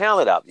your young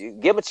talent up. You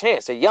give them a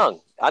chance. They're young.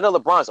 I know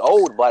LeBron's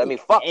old, but I mean,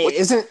 fuck. Hey,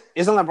 isn't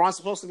LeBron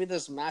supposed to be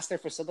this master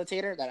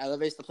facilitator that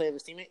elevates the play of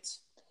his teammates?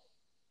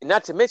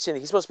 Not to mention,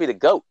 he's supposed to be the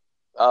GOAT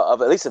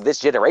of at least of this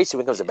generation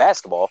when it comes to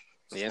basketball.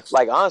 Yeah.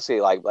 Like, honestly,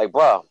 like,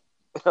 bro,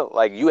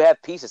 like, you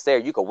have pieces there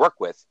you can work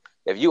with.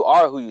 If you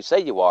are who you say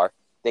you are,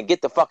 then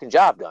get the fucking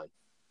job done.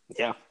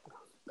 Yeah.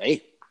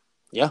 Hey.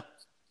 Yeah.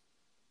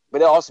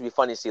 But it'll also be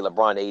funny to see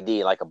LeBron, AD,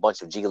 and like a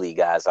bunch of G League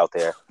guys out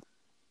there.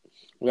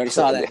 We already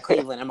saw that in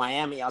Cleveland and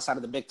Miami outside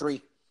of the big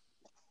three.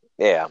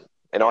 Yeah.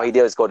 And all he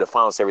did is go to the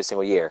finals every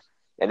single year.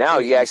 And now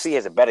he actually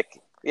has a better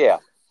 – yeah.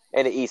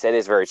 In the East, that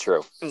is very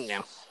true.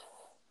 Yeah.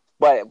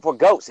 But for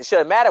GOATs, it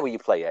shouldn't matter where you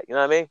play at. You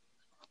know what I mean?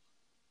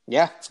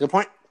 Yeah, it's a good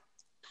point.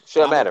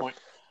 Shouldn't matter.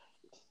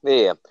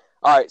 Yeah.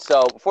 All right,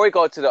 so before we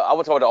go to I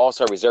want to talk about the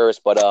All-Star reserves,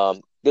 but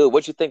dude,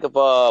 what you think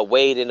of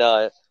Wade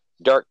and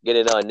Dirk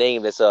getting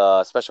named as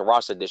special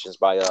roster additions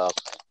by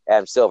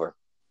Adam Silver?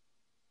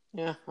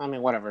 Yeah, I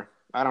mean, whatever.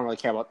 I don't really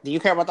care about. Do you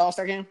care about the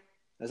All-Star game?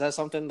 Is that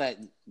something that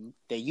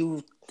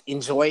you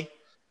enjoy?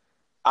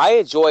 I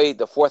enjoy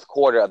the fourth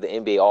quarter of the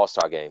NBA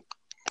All-Star game.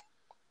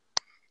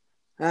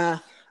 All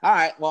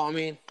right. Well, I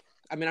mean,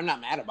 I'm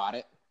not mad about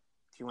it.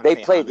 They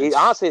played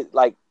honestly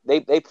like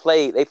they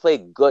played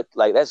good.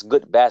 Like that's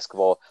good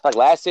basketball. Like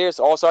last year's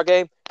All-Star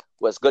game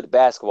was good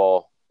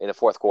basketball in the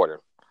fourth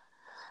quarter.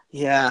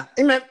 Yeah,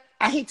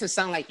 I hate to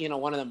sound like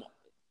one of them.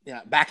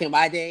 Back in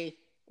my day,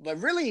 but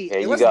really,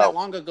 it wasn't that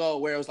long ago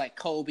where it was like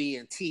Kobe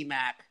and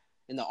T-Mac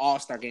in the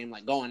All-Star game,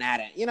 like going at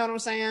it. You know what I'm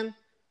saying?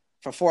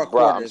 For four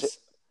quarters.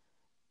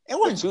 It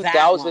wasn't that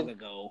long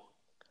ago.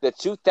 The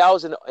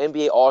 2000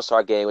 NBA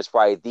All-Star game was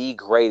probably the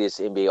greatest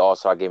NBA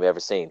All-Star game I've ever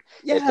seen.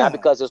 Yeah. It's not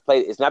because it was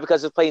played. It's not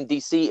because it was played in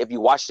DC. If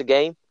you watch the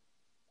game,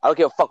 I don't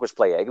care what fuck was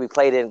played. It could be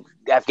played in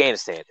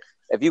Afghanistan.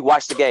 If you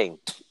watch the game,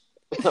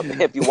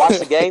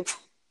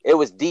 it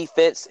was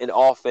defense and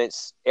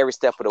offense every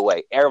step of the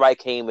way. Everybody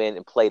came in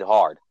and played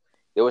hard.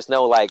 There was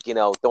no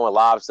throwing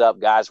lobs up,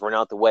 guys running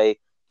out the way,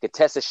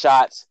 contested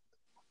shots,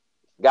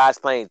 guys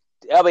playing.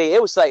 I mean,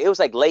 it was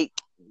like late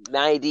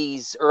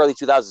 90s, early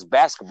 2000s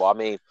basketball. I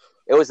mean.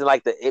 It wasn't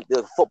like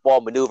the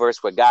football maneuvers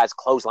where guys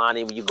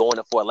clotheslining when you go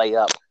in for a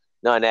layup.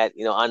 None of that,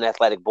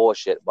 unathletic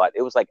bullshit. But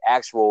it was like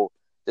actual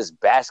just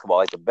basketball,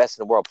 like the best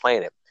in the world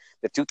playing it.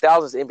 The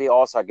 2000s NBA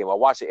All-Star game, I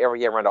watch it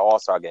every year around the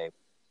All-Star game.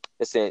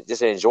 Just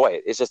to enjoy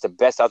it. It's just the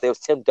best out there. It was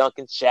Tim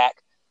Duncan, Shaq,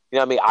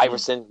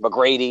 Iverson,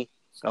 McGrady,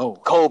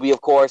 Kobe,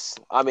 of course.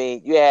 I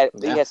mean, you had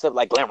something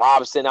like Glenn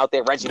Robinson out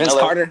there, Reggie Miller. Vince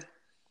Carter.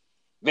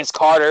 Vince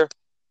Carter.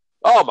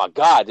 Oh my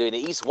God, dude! The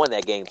East won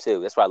that game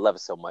too. That's why I love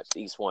it so much.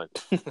 The East won.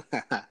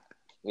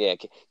 Yeah,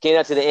 came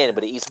out to the end,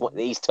 but the East won.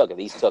 The East took it.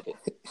 The East took it.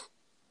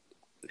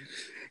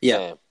 Yeah.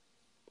 Man.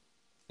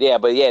 Yeah,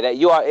 but yeah, that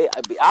you are.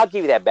 I'll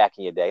give you that back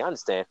in your day. I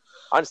understand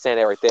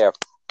that right there.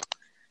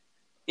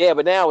 Yeah,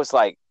 but now it's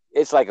like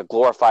a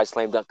glorified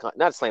slam dunk,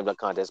 not a slam dunk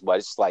contest, but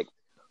it's just like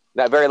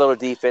not very little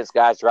defense.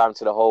 Guys driving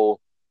to the hole.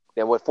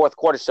 Then when fourth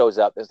quarter shows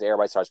up, that's when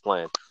everybody starts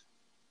playing.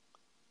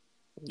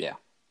 Yeah,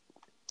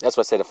 that's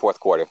what I say. The fourth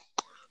quarter.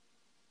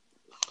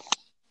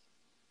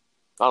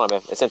 I don't know,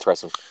 man. It's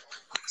interesting.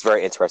 It's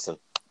very interesting.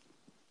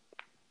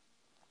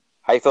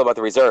 How you feel about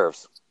the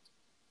reserves?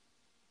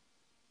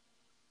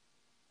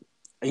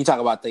 Are you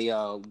talking about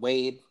the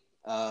Wade,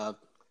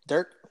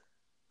 Dirk?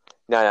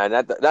 No,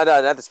 not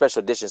the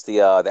special editions.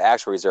 The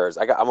actual reserves.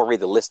 I'm gonna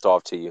read the list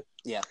off to you.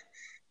 Yeah.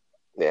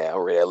 Yeah, I'll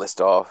read that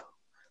list off.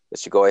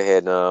 Let you go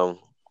ahead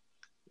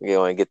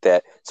and get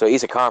that. So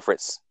Eastern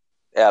Conference,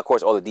 of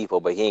course,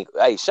 Oladipo, but he ain't.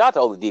 Hey, shout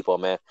out to Oladipo,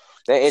 man.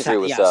 That injury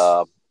was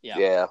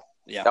yeah,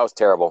 that was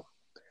terrible.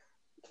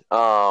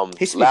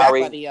 He should be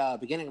Lowry, back by the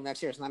beginning of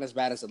next year. It's not as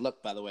bad as it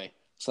looked, by the way.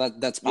 So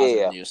that's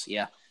positive news.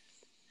 Yeah.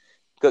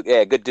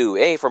 Good dude.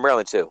 He ain't from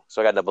Maryland too,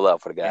 so I got double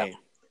love for the guy. Hey.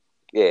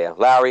 Yeah,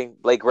 Lowry,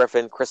 Blake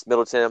Griffin, Chris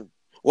Middleton,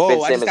 Whoa,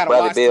 Ben Simmons,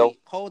 Bradley Beal.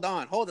 Hold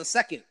a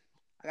second.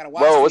 I gotta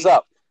watch. Whoa, what's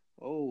up?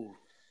 Oh.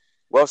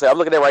 Well, I'm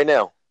looking at it right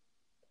now.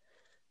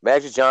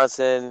 Magic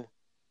Johnson.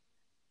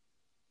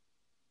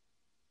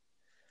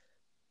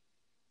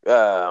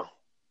 All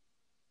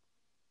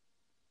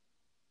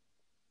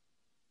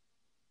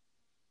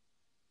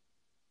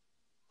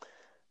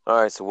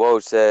right, so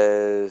Woj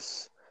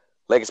says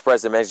Lakers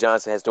president Magic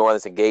Johnson has New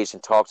Orleans engaged in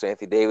talks with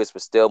Anthony Davis,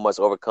 but still must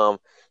overcome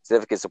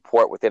significant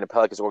support within the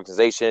Pelicans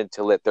organization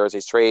to let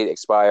Thursday's trade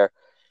expire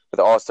with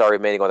the All-Star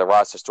remaining on the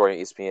roster, story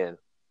on ESPN.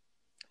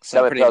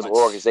 So pretty much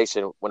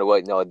organization when it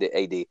was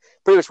AD.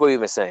 Pretty much what we've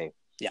been saying.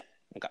 Yeah.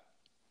 Okay.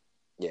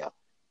 Yeah.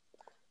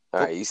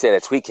 All right. You said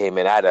that tweet came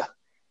in. I had to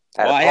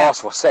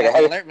pause for a second.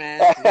 Hey, alert,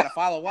 man. You gotta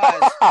follow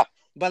Wise.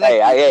 But like,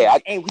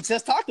 hey, we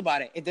just talked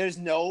about it. There's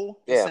no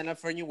incentive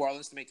for New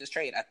Orleans to make this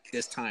trade at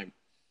this time.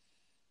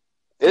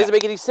 It doesn't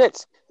make any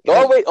sense. The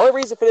only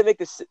reason for them to make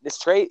this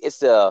trade is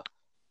to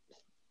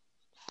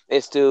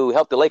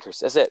help the Lakers.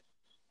 That's it.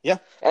 Yeah.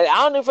 And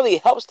I don't know if it really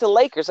helps the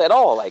Lakers at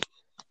all. Like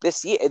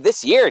this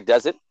year it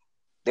doesn't.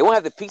 They won't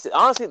have the pieces.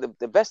 Honestly,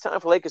 the best time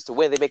for Lakers to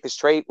win, they make this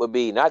trade would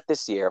be not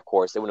this year, of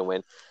course. They wouldn't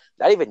win.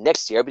 Not even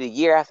next year. It'd be the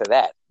year after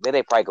that. Then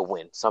they probably could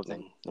win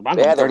something.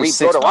 They had to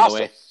rebuild the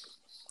roster.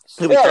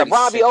 Yeah,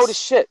 LeBron be old as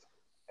shit.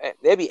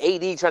 They'd be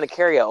AD trying to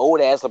carry an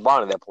old ass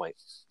LeBron at that point.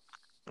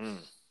 And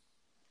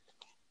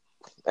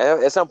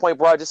at some point,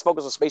 bro, just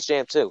focus on Space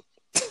Jam 2.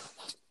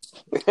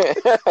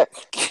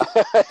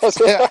 it's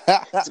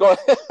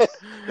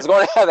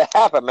going to have to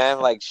happen, man.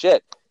 Like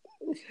shit.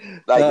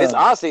 Like this,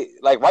 honestly,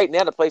 like right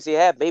now, the place he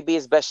had may be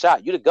his best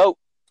shot. You the GOAT,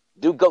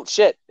 do GOAT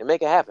shit and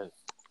make it happen.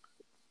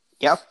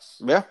 Yeah.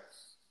 All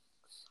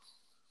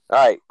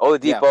right,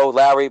 Oladipo,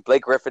 Lowry,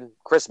 Blake Griffin,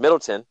 Chris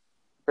Middleton,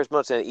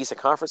 Eastern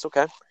Conference.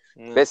 Okay,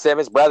 Ben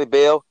Simmons, Bradley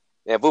Beal,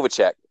 and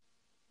Vuvacek.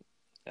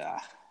 Yeah.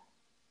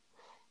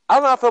 I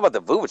don't know how I feel about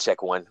the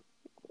Vuvacek one.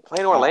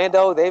 Playing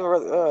Orlando, they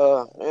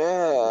were.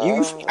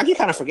 You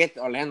kind of forget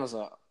that Orlando's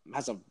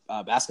has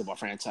a basketball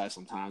franchise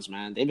sometimes,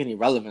 man. They've been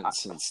irrelevant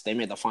since they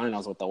made the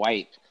finals with the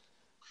White.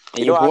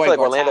 And I feel like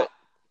Orlando.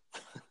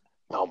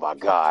 Oh my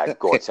God,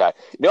 Gortat.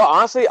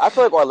 Honestly, I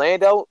feel like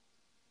Orlando.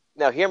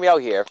 Now, hear me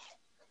out here.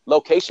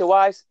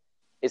 Location-wise,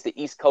 it's the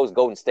East Coast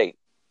Golden State.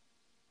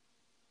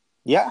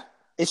 Yeah,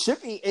 it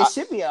should be. It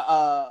should be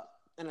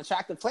an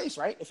attractive place,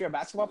 right? If you're a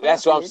basketball player.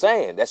 That's what I'm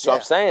saying. That's what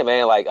I'm saying,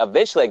 man. Like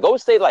eventually, Golden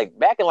State, like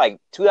back in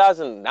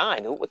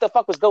 2009, what the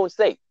fuck was Golden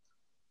State?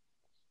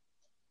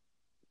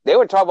 They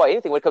wouldn't talk about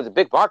anything when it comes to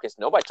big markets.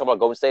 Nobody talked about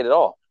Golden State at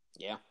all.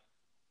 Yeah,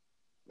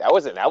 that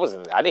wasn't. I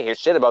didn't hear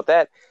shit about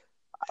that.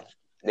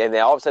 And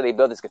then all of a sudden they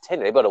built this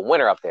contender. They built a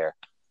winner up there.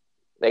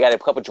 They got a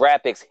couple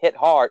draft picks hit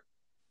hard.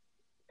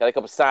 Got a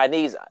couple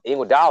signees,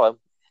 Iguodala,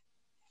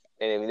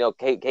 and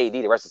KD.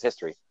 The rest is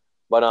history.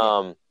 But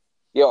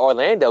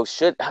Orlando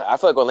should. I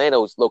feel like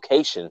Orlando's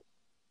location.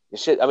 It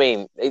should. I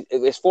mean,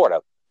 it's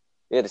Florida.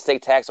 The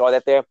state tax, all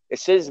that there. It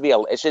should just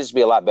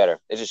be a lot better.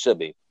 It just should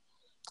be.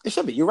 It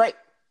should be. You're right.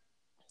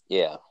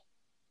 Yeah,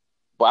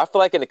 but I feel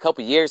like in a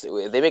couple of years,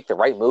 if they make the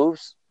right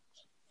moves.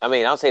 I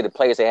mean, I'll say the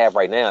players they have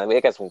right now. I mean,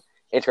 they got some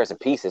interesting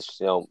pieces.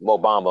 Mo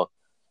Bamba,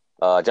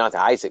 Jonathan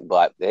Isaac,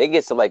 but they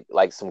get some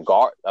like some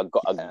guard, a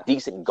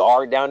decent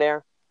guard down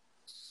there.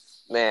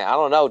 Man, I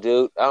don't know,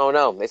 dude. I don't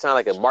know. They sound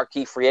like a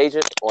marquee free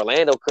agent.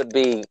 Orlando could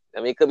be.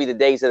 I mean, it could be the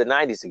days of the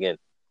 '90s again.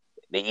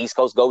 The East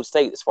Coast Golden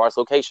State, as far as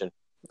location.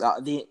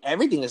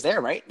 Everything is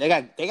there, right? They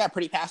got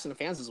pretty passionate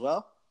fans as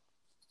well.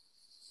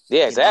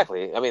 Yeah,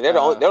 exactly. I mean, they're the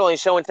only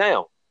show in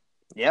town.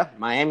 Yeah,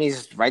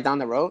 Miami's right down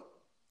the road.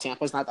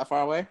 Tampa's not that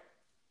far away.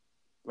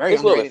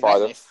 It's a little bit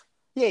farther. Nightlife.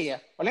 Yeah.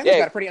 Orlando's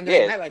got a pretty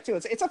underrated nightlife too.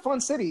 It's a fun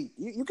city.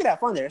 You could have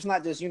fun there. It's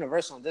not just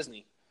Universal and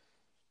Disney.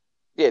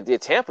 Yeah,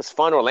 Tampa's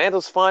fun.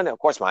 Orlando's fun. Of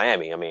course,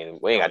 Miami. I mean,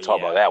 we ain't Oh got to talk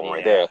about yeah, that one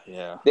right yeah, there.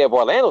 yeah. Yeah, but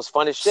Orlando's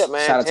fun as shit,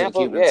 man. Shout out to the Tampa,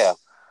 yeah. Cubans.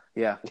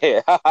 Yeah.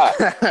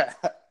 Yeah.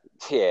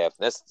 Yeah,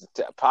 that's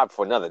pop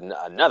for another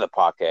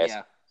podcast.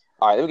 Yeah.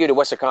 All right, let me give you the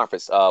Western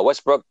Conference.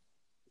 Westbrook,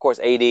 of course,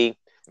 AD,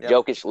 Yep.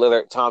 Jokic,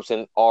 Lillard,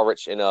 Thompson,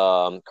 Aldridge, and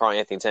Karl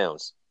Anthony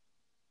Towns.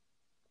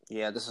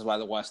 Yeah, this is why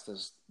the West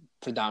is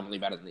predominantly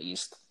better than the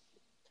East.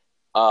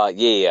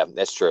 Yeah,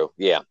 that's true.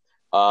 Yeah.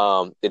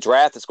 The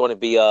draft is going to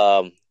be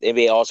the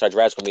NBA All Star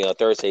draft is going to be on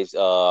Thursday,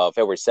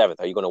 February 7th.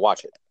 Are you going to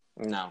watch it?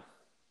 No.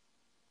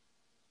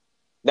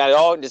 Not at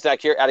all. Just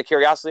out of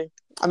curiosity.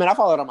 I mean, I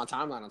follow it on my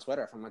timeline on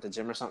Twitter. If I'm at the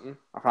gym or something,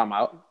 if I'm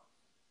out,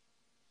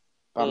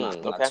 but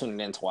I'm not tuning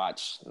in to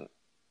watch.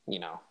 You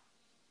know,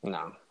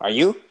 no. Are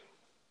you?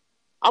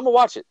 I'm gonna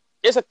watch it.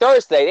 It's a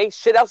Thursday. Ain't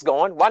shit else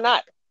going. Why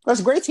not?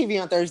 That's great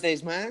TV on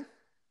Thursdays, man.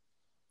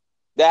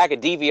 That I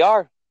could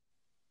DVR.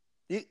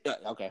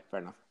 Okay, fair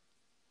enough.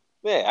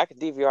 Yeah, I could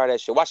DVR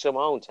that shit. Watch it on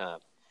my own time.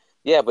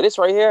 Yeah, but this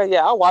right here,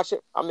 yeah, I'll watch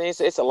it. I mean,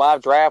 it's a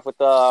live draft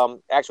with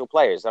actual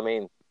players. I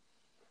mean,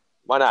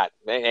 why not?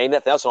 Ain't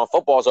nothing else on.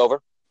 Football's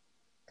over.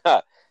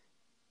 Huh.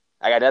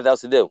 I got nothing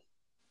else to do.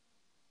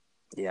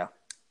 Yeah.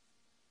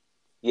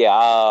 Yeah.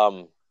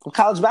 Well,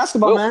 college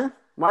basketball, man.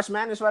 March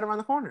Madness right around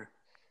the corner.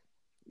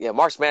 Yeah,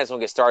 March Madness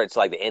won't get started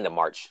until like the end of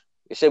March.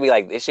 It should be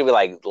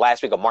like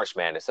last week of March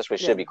Madness. That's what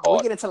it should be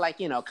called. We get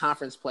into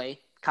conference play.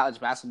 College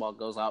basketball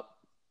goes up.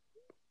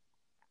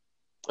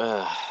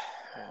 I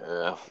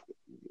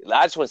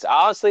just want to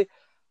honestly.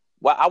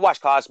 Well, I watch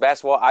college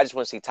basketball. I just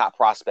want to see top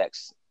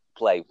prospects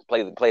play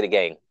the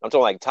game. I'm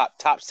talking like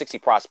top 60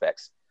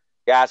 prospects.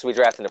 Guys we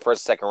draft in the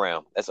first and second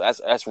round.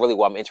 That's really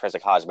what I'm interested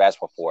in college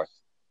basketball for.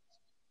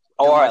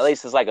 Or at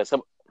least it's like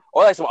some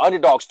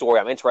underdog story.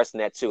 I'm interested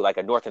in that too, like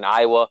a Northern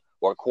Iowa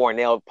or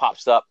Cornell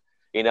pops up.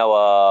 You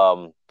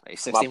know,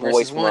 my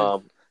boys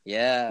from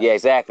yeah,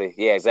 exactly.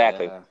 Yeah.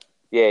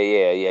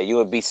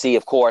 UMBC,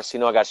 of course. You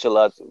know, I got shit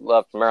love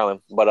from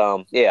Maryland,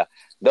 but yeah,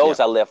 those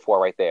I live for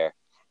right there.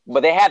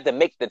 But they have to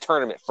make the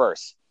tournament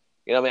first.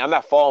 You know what I mean? I'm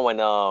not following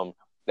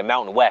the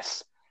Mountain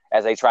West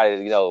as they try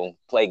to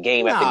play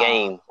game after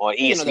game on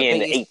ESPN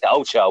the 8 to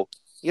Ocho.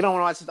 You don't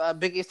want to watch the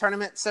Big East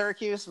tournament,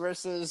 Syracuse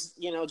versus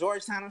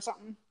Georgetown or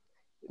something?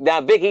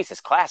 Now, Big East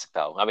is classic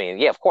though. I mean,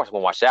 yeah, of course I'm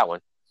gonna watch that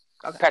one.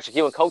 Okay. Patrick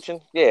Ewing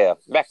coaching, yeah.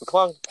 Mac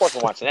McClung, of course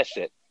I'm watching that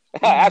shit.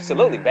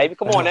 Absolutely, baby.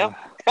 Come on now.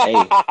 Hey.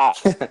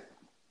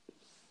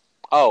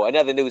 Oh,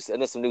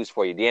 some news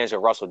for you.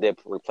 D'Angelo Russell did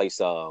replace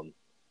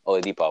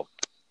Oladipo.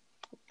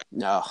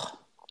 No.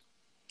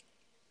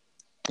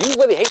 You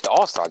really hate the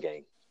All-Star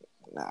game.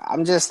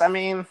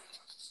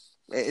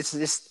 It's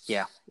just,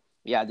 yeah.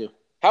 Yeah, I do.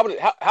 How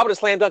about the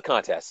slam dunk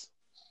contest?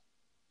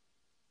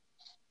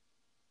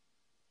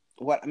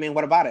 What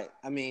about it?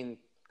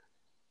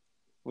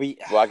 Well,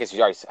 I guess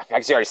you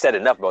already said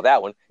enough about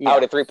that one. Yeah. How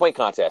about the 3-point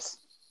contest?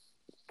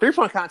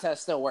 3-point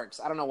contest still works.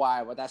 I don't know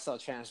why, but that still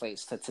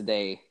translates to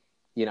today.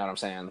 You know what I'm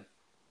saying?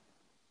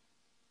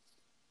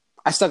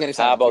 I still get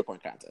excited about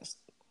 3-point contest.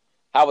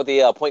 How about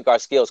the point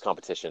guard skills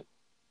competition?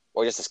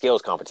 Or just a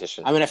skills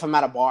competition? I mean, if I'm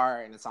at a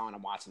bar and it's on,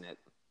 I'm watching it.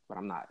 But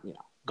I'm not,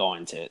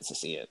 going to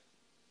see it.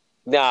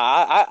 Nah,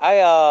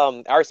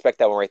 I respect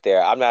that one right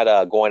there. I'm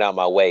not going out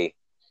my way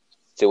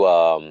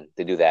to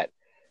do that.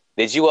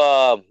 Did you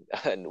one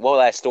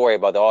last story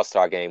about the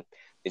All-Star game?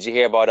 Did you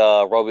hear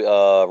about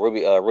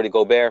Rudy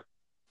Gobert?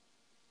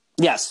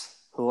 Yes.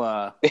 Who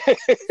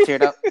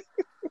teared up?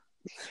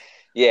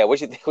 Yeah,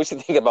 what you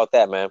think about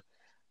that, man?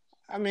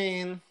 I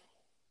mean,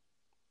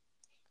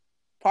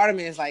 part of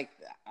me is like,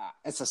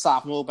 it's a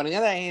soft move, but on the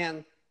other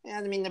hand,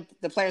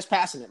 the player's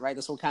passing it, right?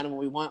 That's what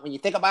we want. When you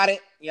think about it,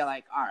 you're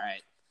like, all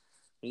right.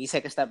 When you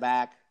take a step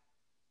back,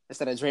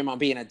 instead of Draymond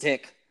being a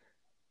dick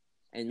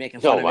and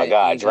making fun of it. Oh my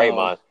God,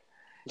 Draymond.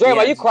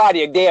 Draymond, you cried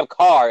in your damn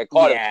car and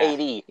called him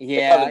KD.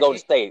 Yeah. Come to Golden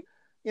State.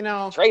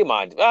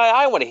 Draymond,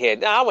 I want to hear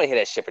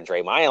that shit from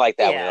Draymond. I ain't like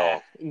that one at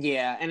all.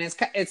 Yeah, and it's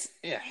it's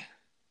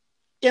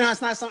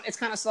not it's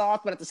kind of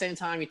soft, but at the same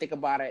time, you think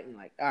about it and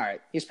like, all right,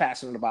 he's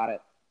passionate about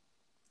it.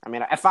 I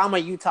mean, if I'm a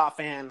Utah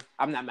fan,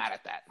 I'm not mad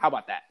at that. How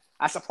about that?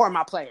 I support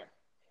my player.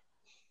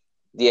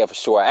 Yeah, for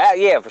sure.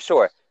 For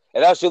sure.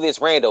 If that was Julius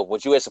Randle,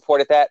 would you have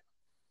supported that?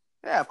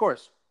 Yeah, of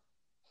course.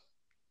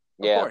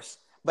 Of course.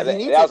 But he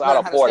needs to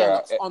learn how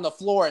to stand on the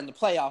floor in the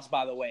playoffs,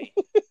 by the way.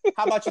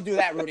 How about you do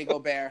that, Rudy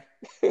Gobert?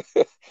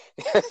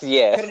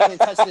 Yeah. Couldn't even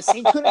touch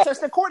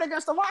the court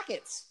against the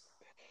Rockets.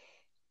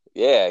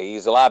 Yeah,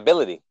 he's a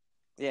liability.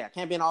 Yeah,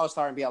 can't be an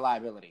all-star and be a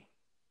liability.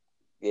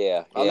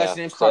 Yeah. Unless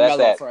your name's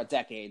Carmelo for a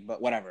decade,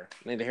 but whatever.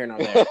 Neither here nor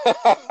there.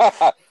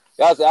 that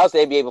was the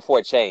NBA before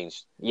it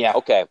changed. Yeah.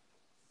 Okay.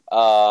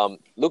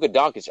 Luka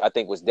Doncic, I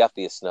think, was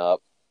definitely a snub.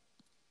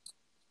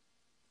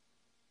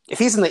 If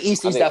he's in the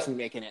East, he's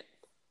definitely making it.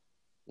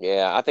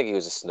 Yeah, I think he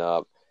was a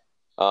snub.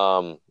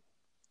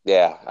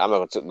 Yeah, I'm not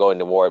going to go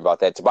into more about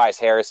that. Tobias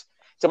Harris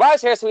to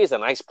me is a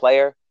nice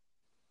player,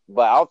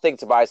 but I don't think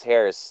Tobias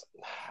Harris.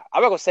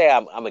 I'm not going to say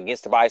I'm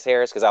against Tobias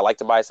Harris because I like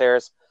Tobias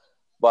Harris,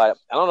 but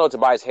I don't know if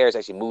Tobias Harris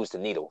actually moves the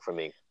needle for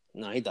me.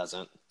 No, he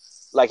doesn't.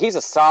 Like he's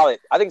a solid.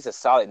 I think he's a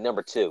solid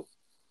number 2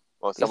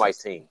 on somebody's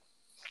team.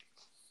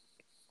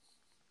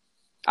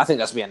 I think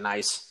that's being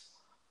nice.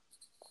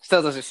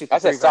 Still doesn't shoot the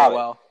three very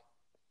well.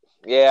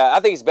 Yeah, I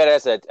think he's better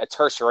as a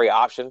tertiary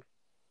option.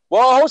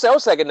 Well, hold a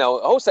second now.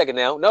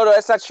 No,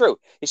 that's not true.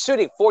 He's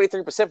shooting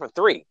 43% from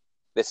 3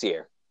 this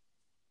year.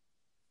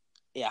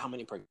 Yeah, how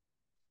many per?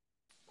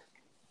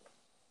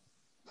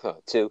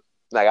 2.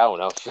 Like I don't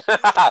know.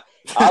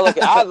 I look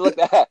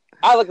at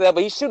that,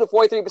 but he's shooting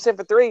 43%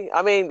 for 3.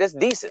 I mean, that's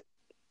decent.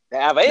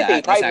 If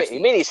anything, he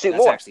needs to shoot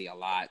more. That's actually a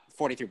lot.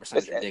 43%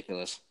 is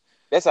ridiculous.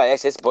 That's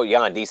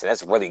beyond decent.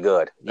 That's really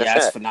good. Yeah,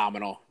 that's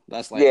phenomenal.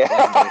 That's like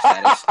legendary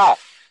status.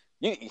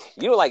 You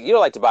don't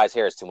like Tobias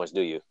Harris too much,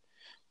 do you?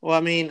 Well,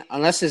 I mean,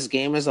 unless his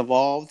game has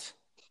evolved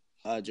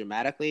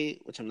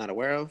dramatically, which I'm not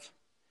aware of.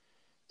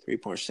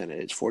 3-point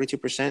percentage, 42%,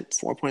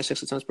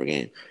 4.6 attempts per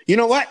game. You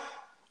know what?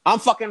 I'm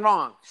fucking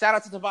wrong. Shout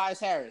out to Tobias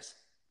Harris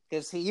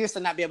because he used to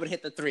not be able to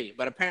hit the 3,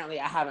 but apparently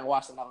I haven't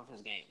watched a lot of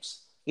his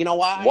games. You know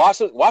why? Watch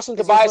some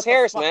Tobias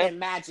Harris, man.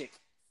 Magic.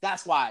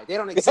 That's why they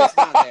don't exist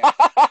down there.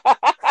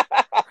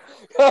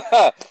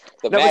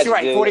 But you're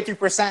right.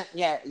 43%.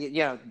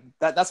 Yeah.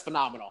 That's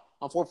phenomenal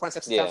on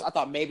 4.6 attempts. I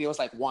thought maybe it was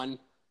like one.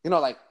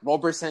 Like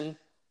Robertson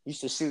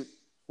used to shoot.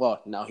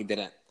 Well, no, he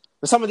didn't.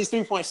 But some of these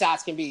 3-point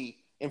shots can be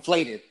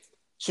inflated,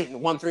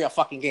 shooting 1-3 a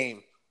fucking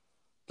game.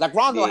 Like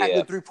Rondo had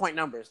good 3-point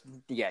numbers.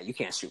 Yeah, you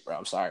can't shoot, bro.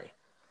 I'm sorry.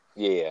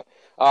 Yeah.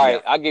 All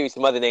right, I'll give you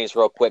some other names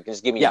real quick.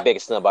 Just give me the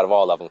biggest snub out of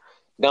all of them.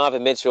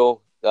 Donovan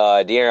Mitchell,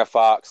 De'Aaron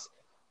Fox,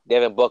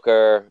 Devin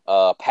Booker,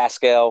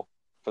 Pascal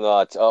from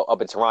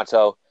up in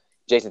Toronto,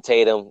 Jason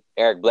Tatum,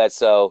 Eric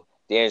Bledsoe,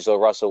 D'Angelo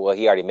Russell. Well,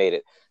 he already made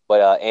it.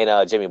 But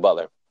and Jimmy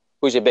Butler.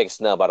 Who's your biggest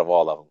snub out of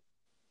all of them?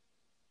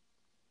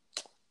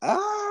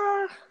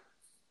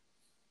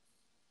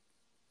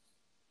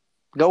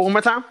 Go one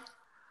more time.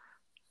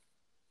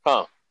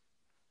 Huh?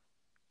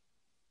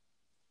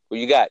 Who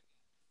you got?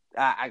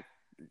 I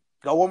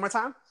go one more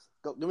time.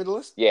 Go give me the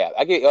list. Yeah,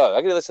 I get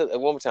the list one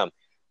more time.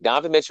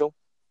 Donovan Mitchell,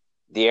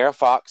 De'Aaron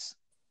Fox,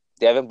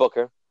 Devin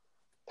Booker,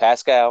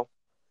 Pascal,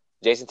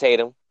 Jason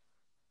Tatum,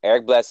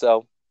 Eric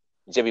Bledsoe,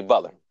 Jimmy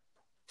Butler.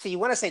 See, you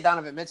want to say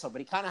Donovan Mitchell, but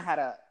he kind of had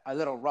a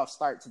little rough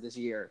start to this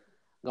year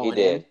going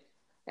in.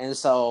 And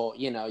so,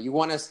 you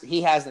want to –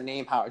 he has the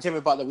name power.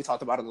 Jimmy Butler, we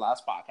talked about in the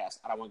last podcast.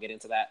 I don't want to get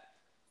into that.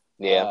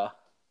 Yeah.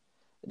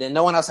 Then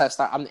no one else has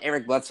started.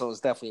 Eric Bledsoe is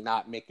definitely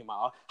not making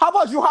my – how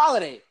about Jrue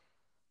Holiday?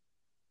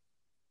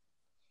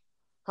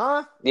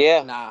 Huh?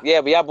 Yeah. Nah. Yeah,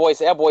 but y'all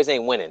boys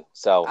ain't winning.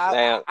 So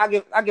I'll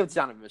give it to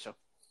Donovan Mitchell.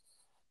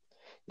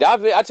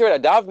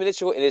 Donovan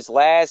Mitchell in his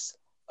last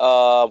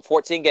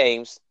 14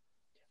 games,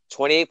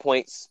 28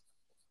 points,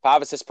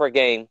 5 assists per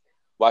game,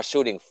 while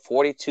shooting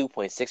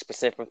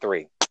 42.6% from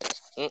 3.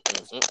 That's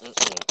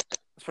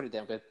pretty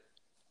damn good.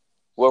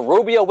 When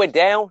Rubio went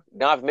down,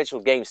 Donovan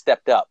Mitchell's game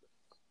stepped up.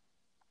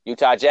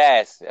 Utah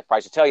Jazz, that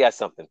probably should tell you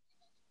something.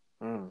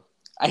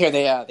 I hear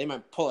they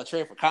might pull a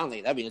trade for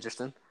Conley. That'd be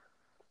interesting.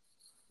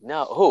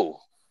 No, who?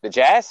 The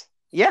Jazz?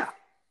 Yeah.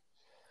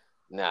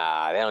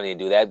 Nah, they don't need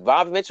to do that.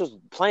 Donovan Mitchell's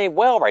playing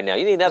well right now.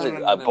 You need another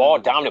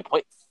ball-dominant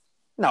point.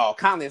 No,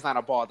 Conley is not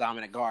a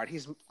ball-dominant guard.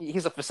 He's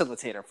a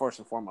facilitator, first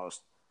and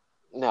foremost.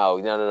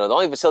 No. The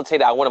only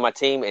facilitator I want on my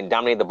team and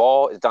dominate the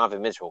ball is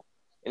Donovan Mitchell.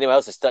 Anyone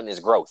else is stunting his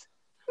growth.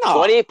 No.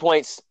 28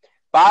 points,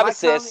 5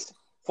 assists,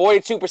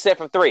 42%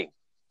 from 3.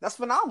 That's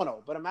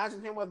phenomenal. But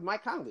imagine him with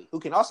Mike Conley, who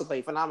can also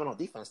play phenomenal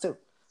defense, too.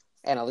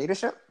 And a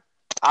leadership.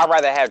 I'd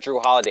rather have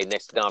Jrue Holiday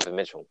next to Donovan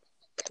Mitchell.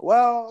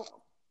 Well,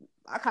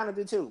 I kind of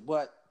do, too.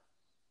 But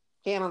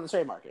he ain't on the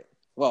trade market.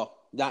 Well,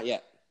 not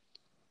yet.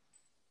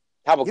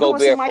 How about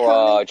Gobert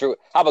for Jrue?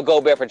 How about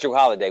Gobert for Jrue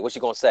Holiday? What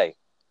you gonna say?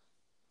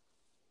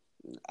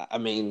 I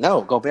mean,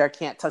 no. Gobert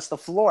can't touch the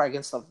floor in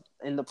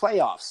the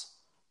playoffs.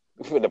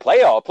 The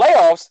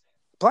playoffs?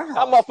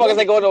 How motherfuckers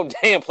ain't going to no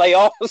damn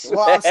playoffs?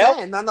 Well, I'm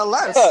saying,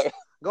 nonetheless,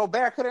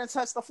 Gobert couldn't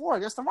touch the floor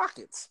against the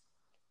Rockets.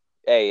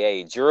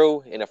 Hey,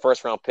 Jrue in the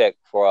first round pick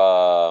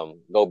for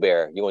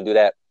Gobert. You gonna do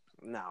that?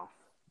 No.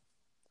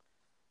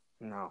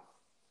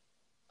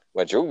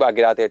 Well, Jrue about to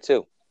get out there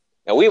too,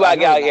 and we about to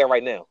get out here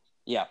right now.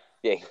 Yeah,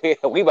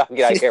 we about to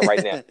get out here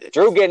right now.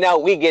 Jrue getting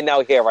out, we getting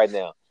out here right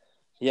now.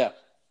 Yeah.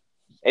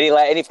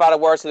 Any final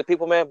words to the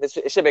people, man? It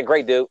should have been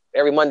great, dude.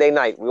 Every Monday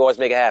night, we always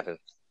make it happen.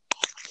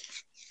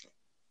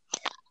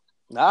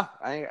 Nah,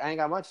 I ain't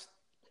got much.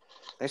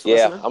 Thanks for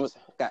listening.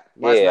 Got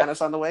March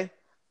Madness on the way.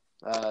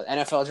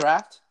 NFL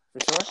draft for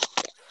sure.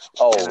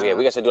 Oh,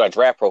 we got to do our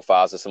draft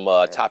profiles of some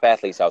top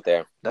athletes out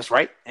there. That's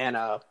right. And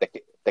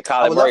the Kyler Murray breakdown.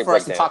 I would love for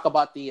us to talk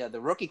about the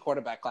rookie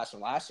quarterback class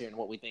from last year and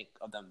what we think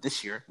of them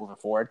this year moving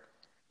forward.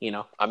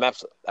 I'm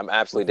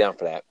absolutely down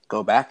for that.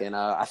 Go back and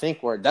I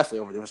think we're definitely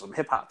overdue some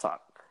hip hop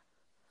talk.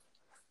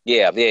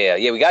 Yeah.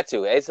 We got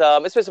to. It's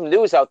been some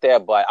news out there,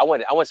 but I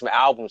want some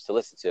albums to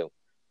listen to.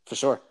 For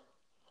sure.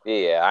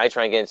 Yeah, I ain't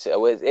trying to get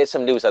into. It's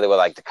some news out there with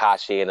like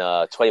Tekashi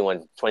and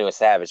 21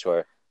 Savage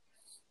or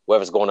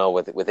whatever's going on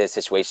with his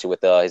situation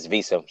with his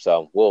visa.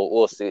 So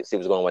we'll see what's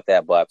going on with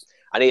that. But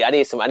I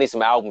need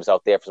some albums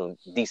out there for some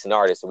decent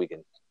artists so we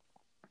can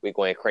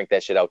go and crank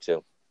that shit out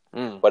too.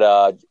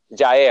 But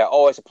Jair,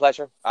 always a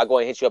pleasure. I'll go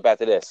and hit you up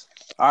after this.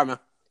 All right, man.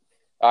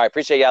 All right,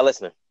 appreciate y'all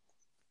listening.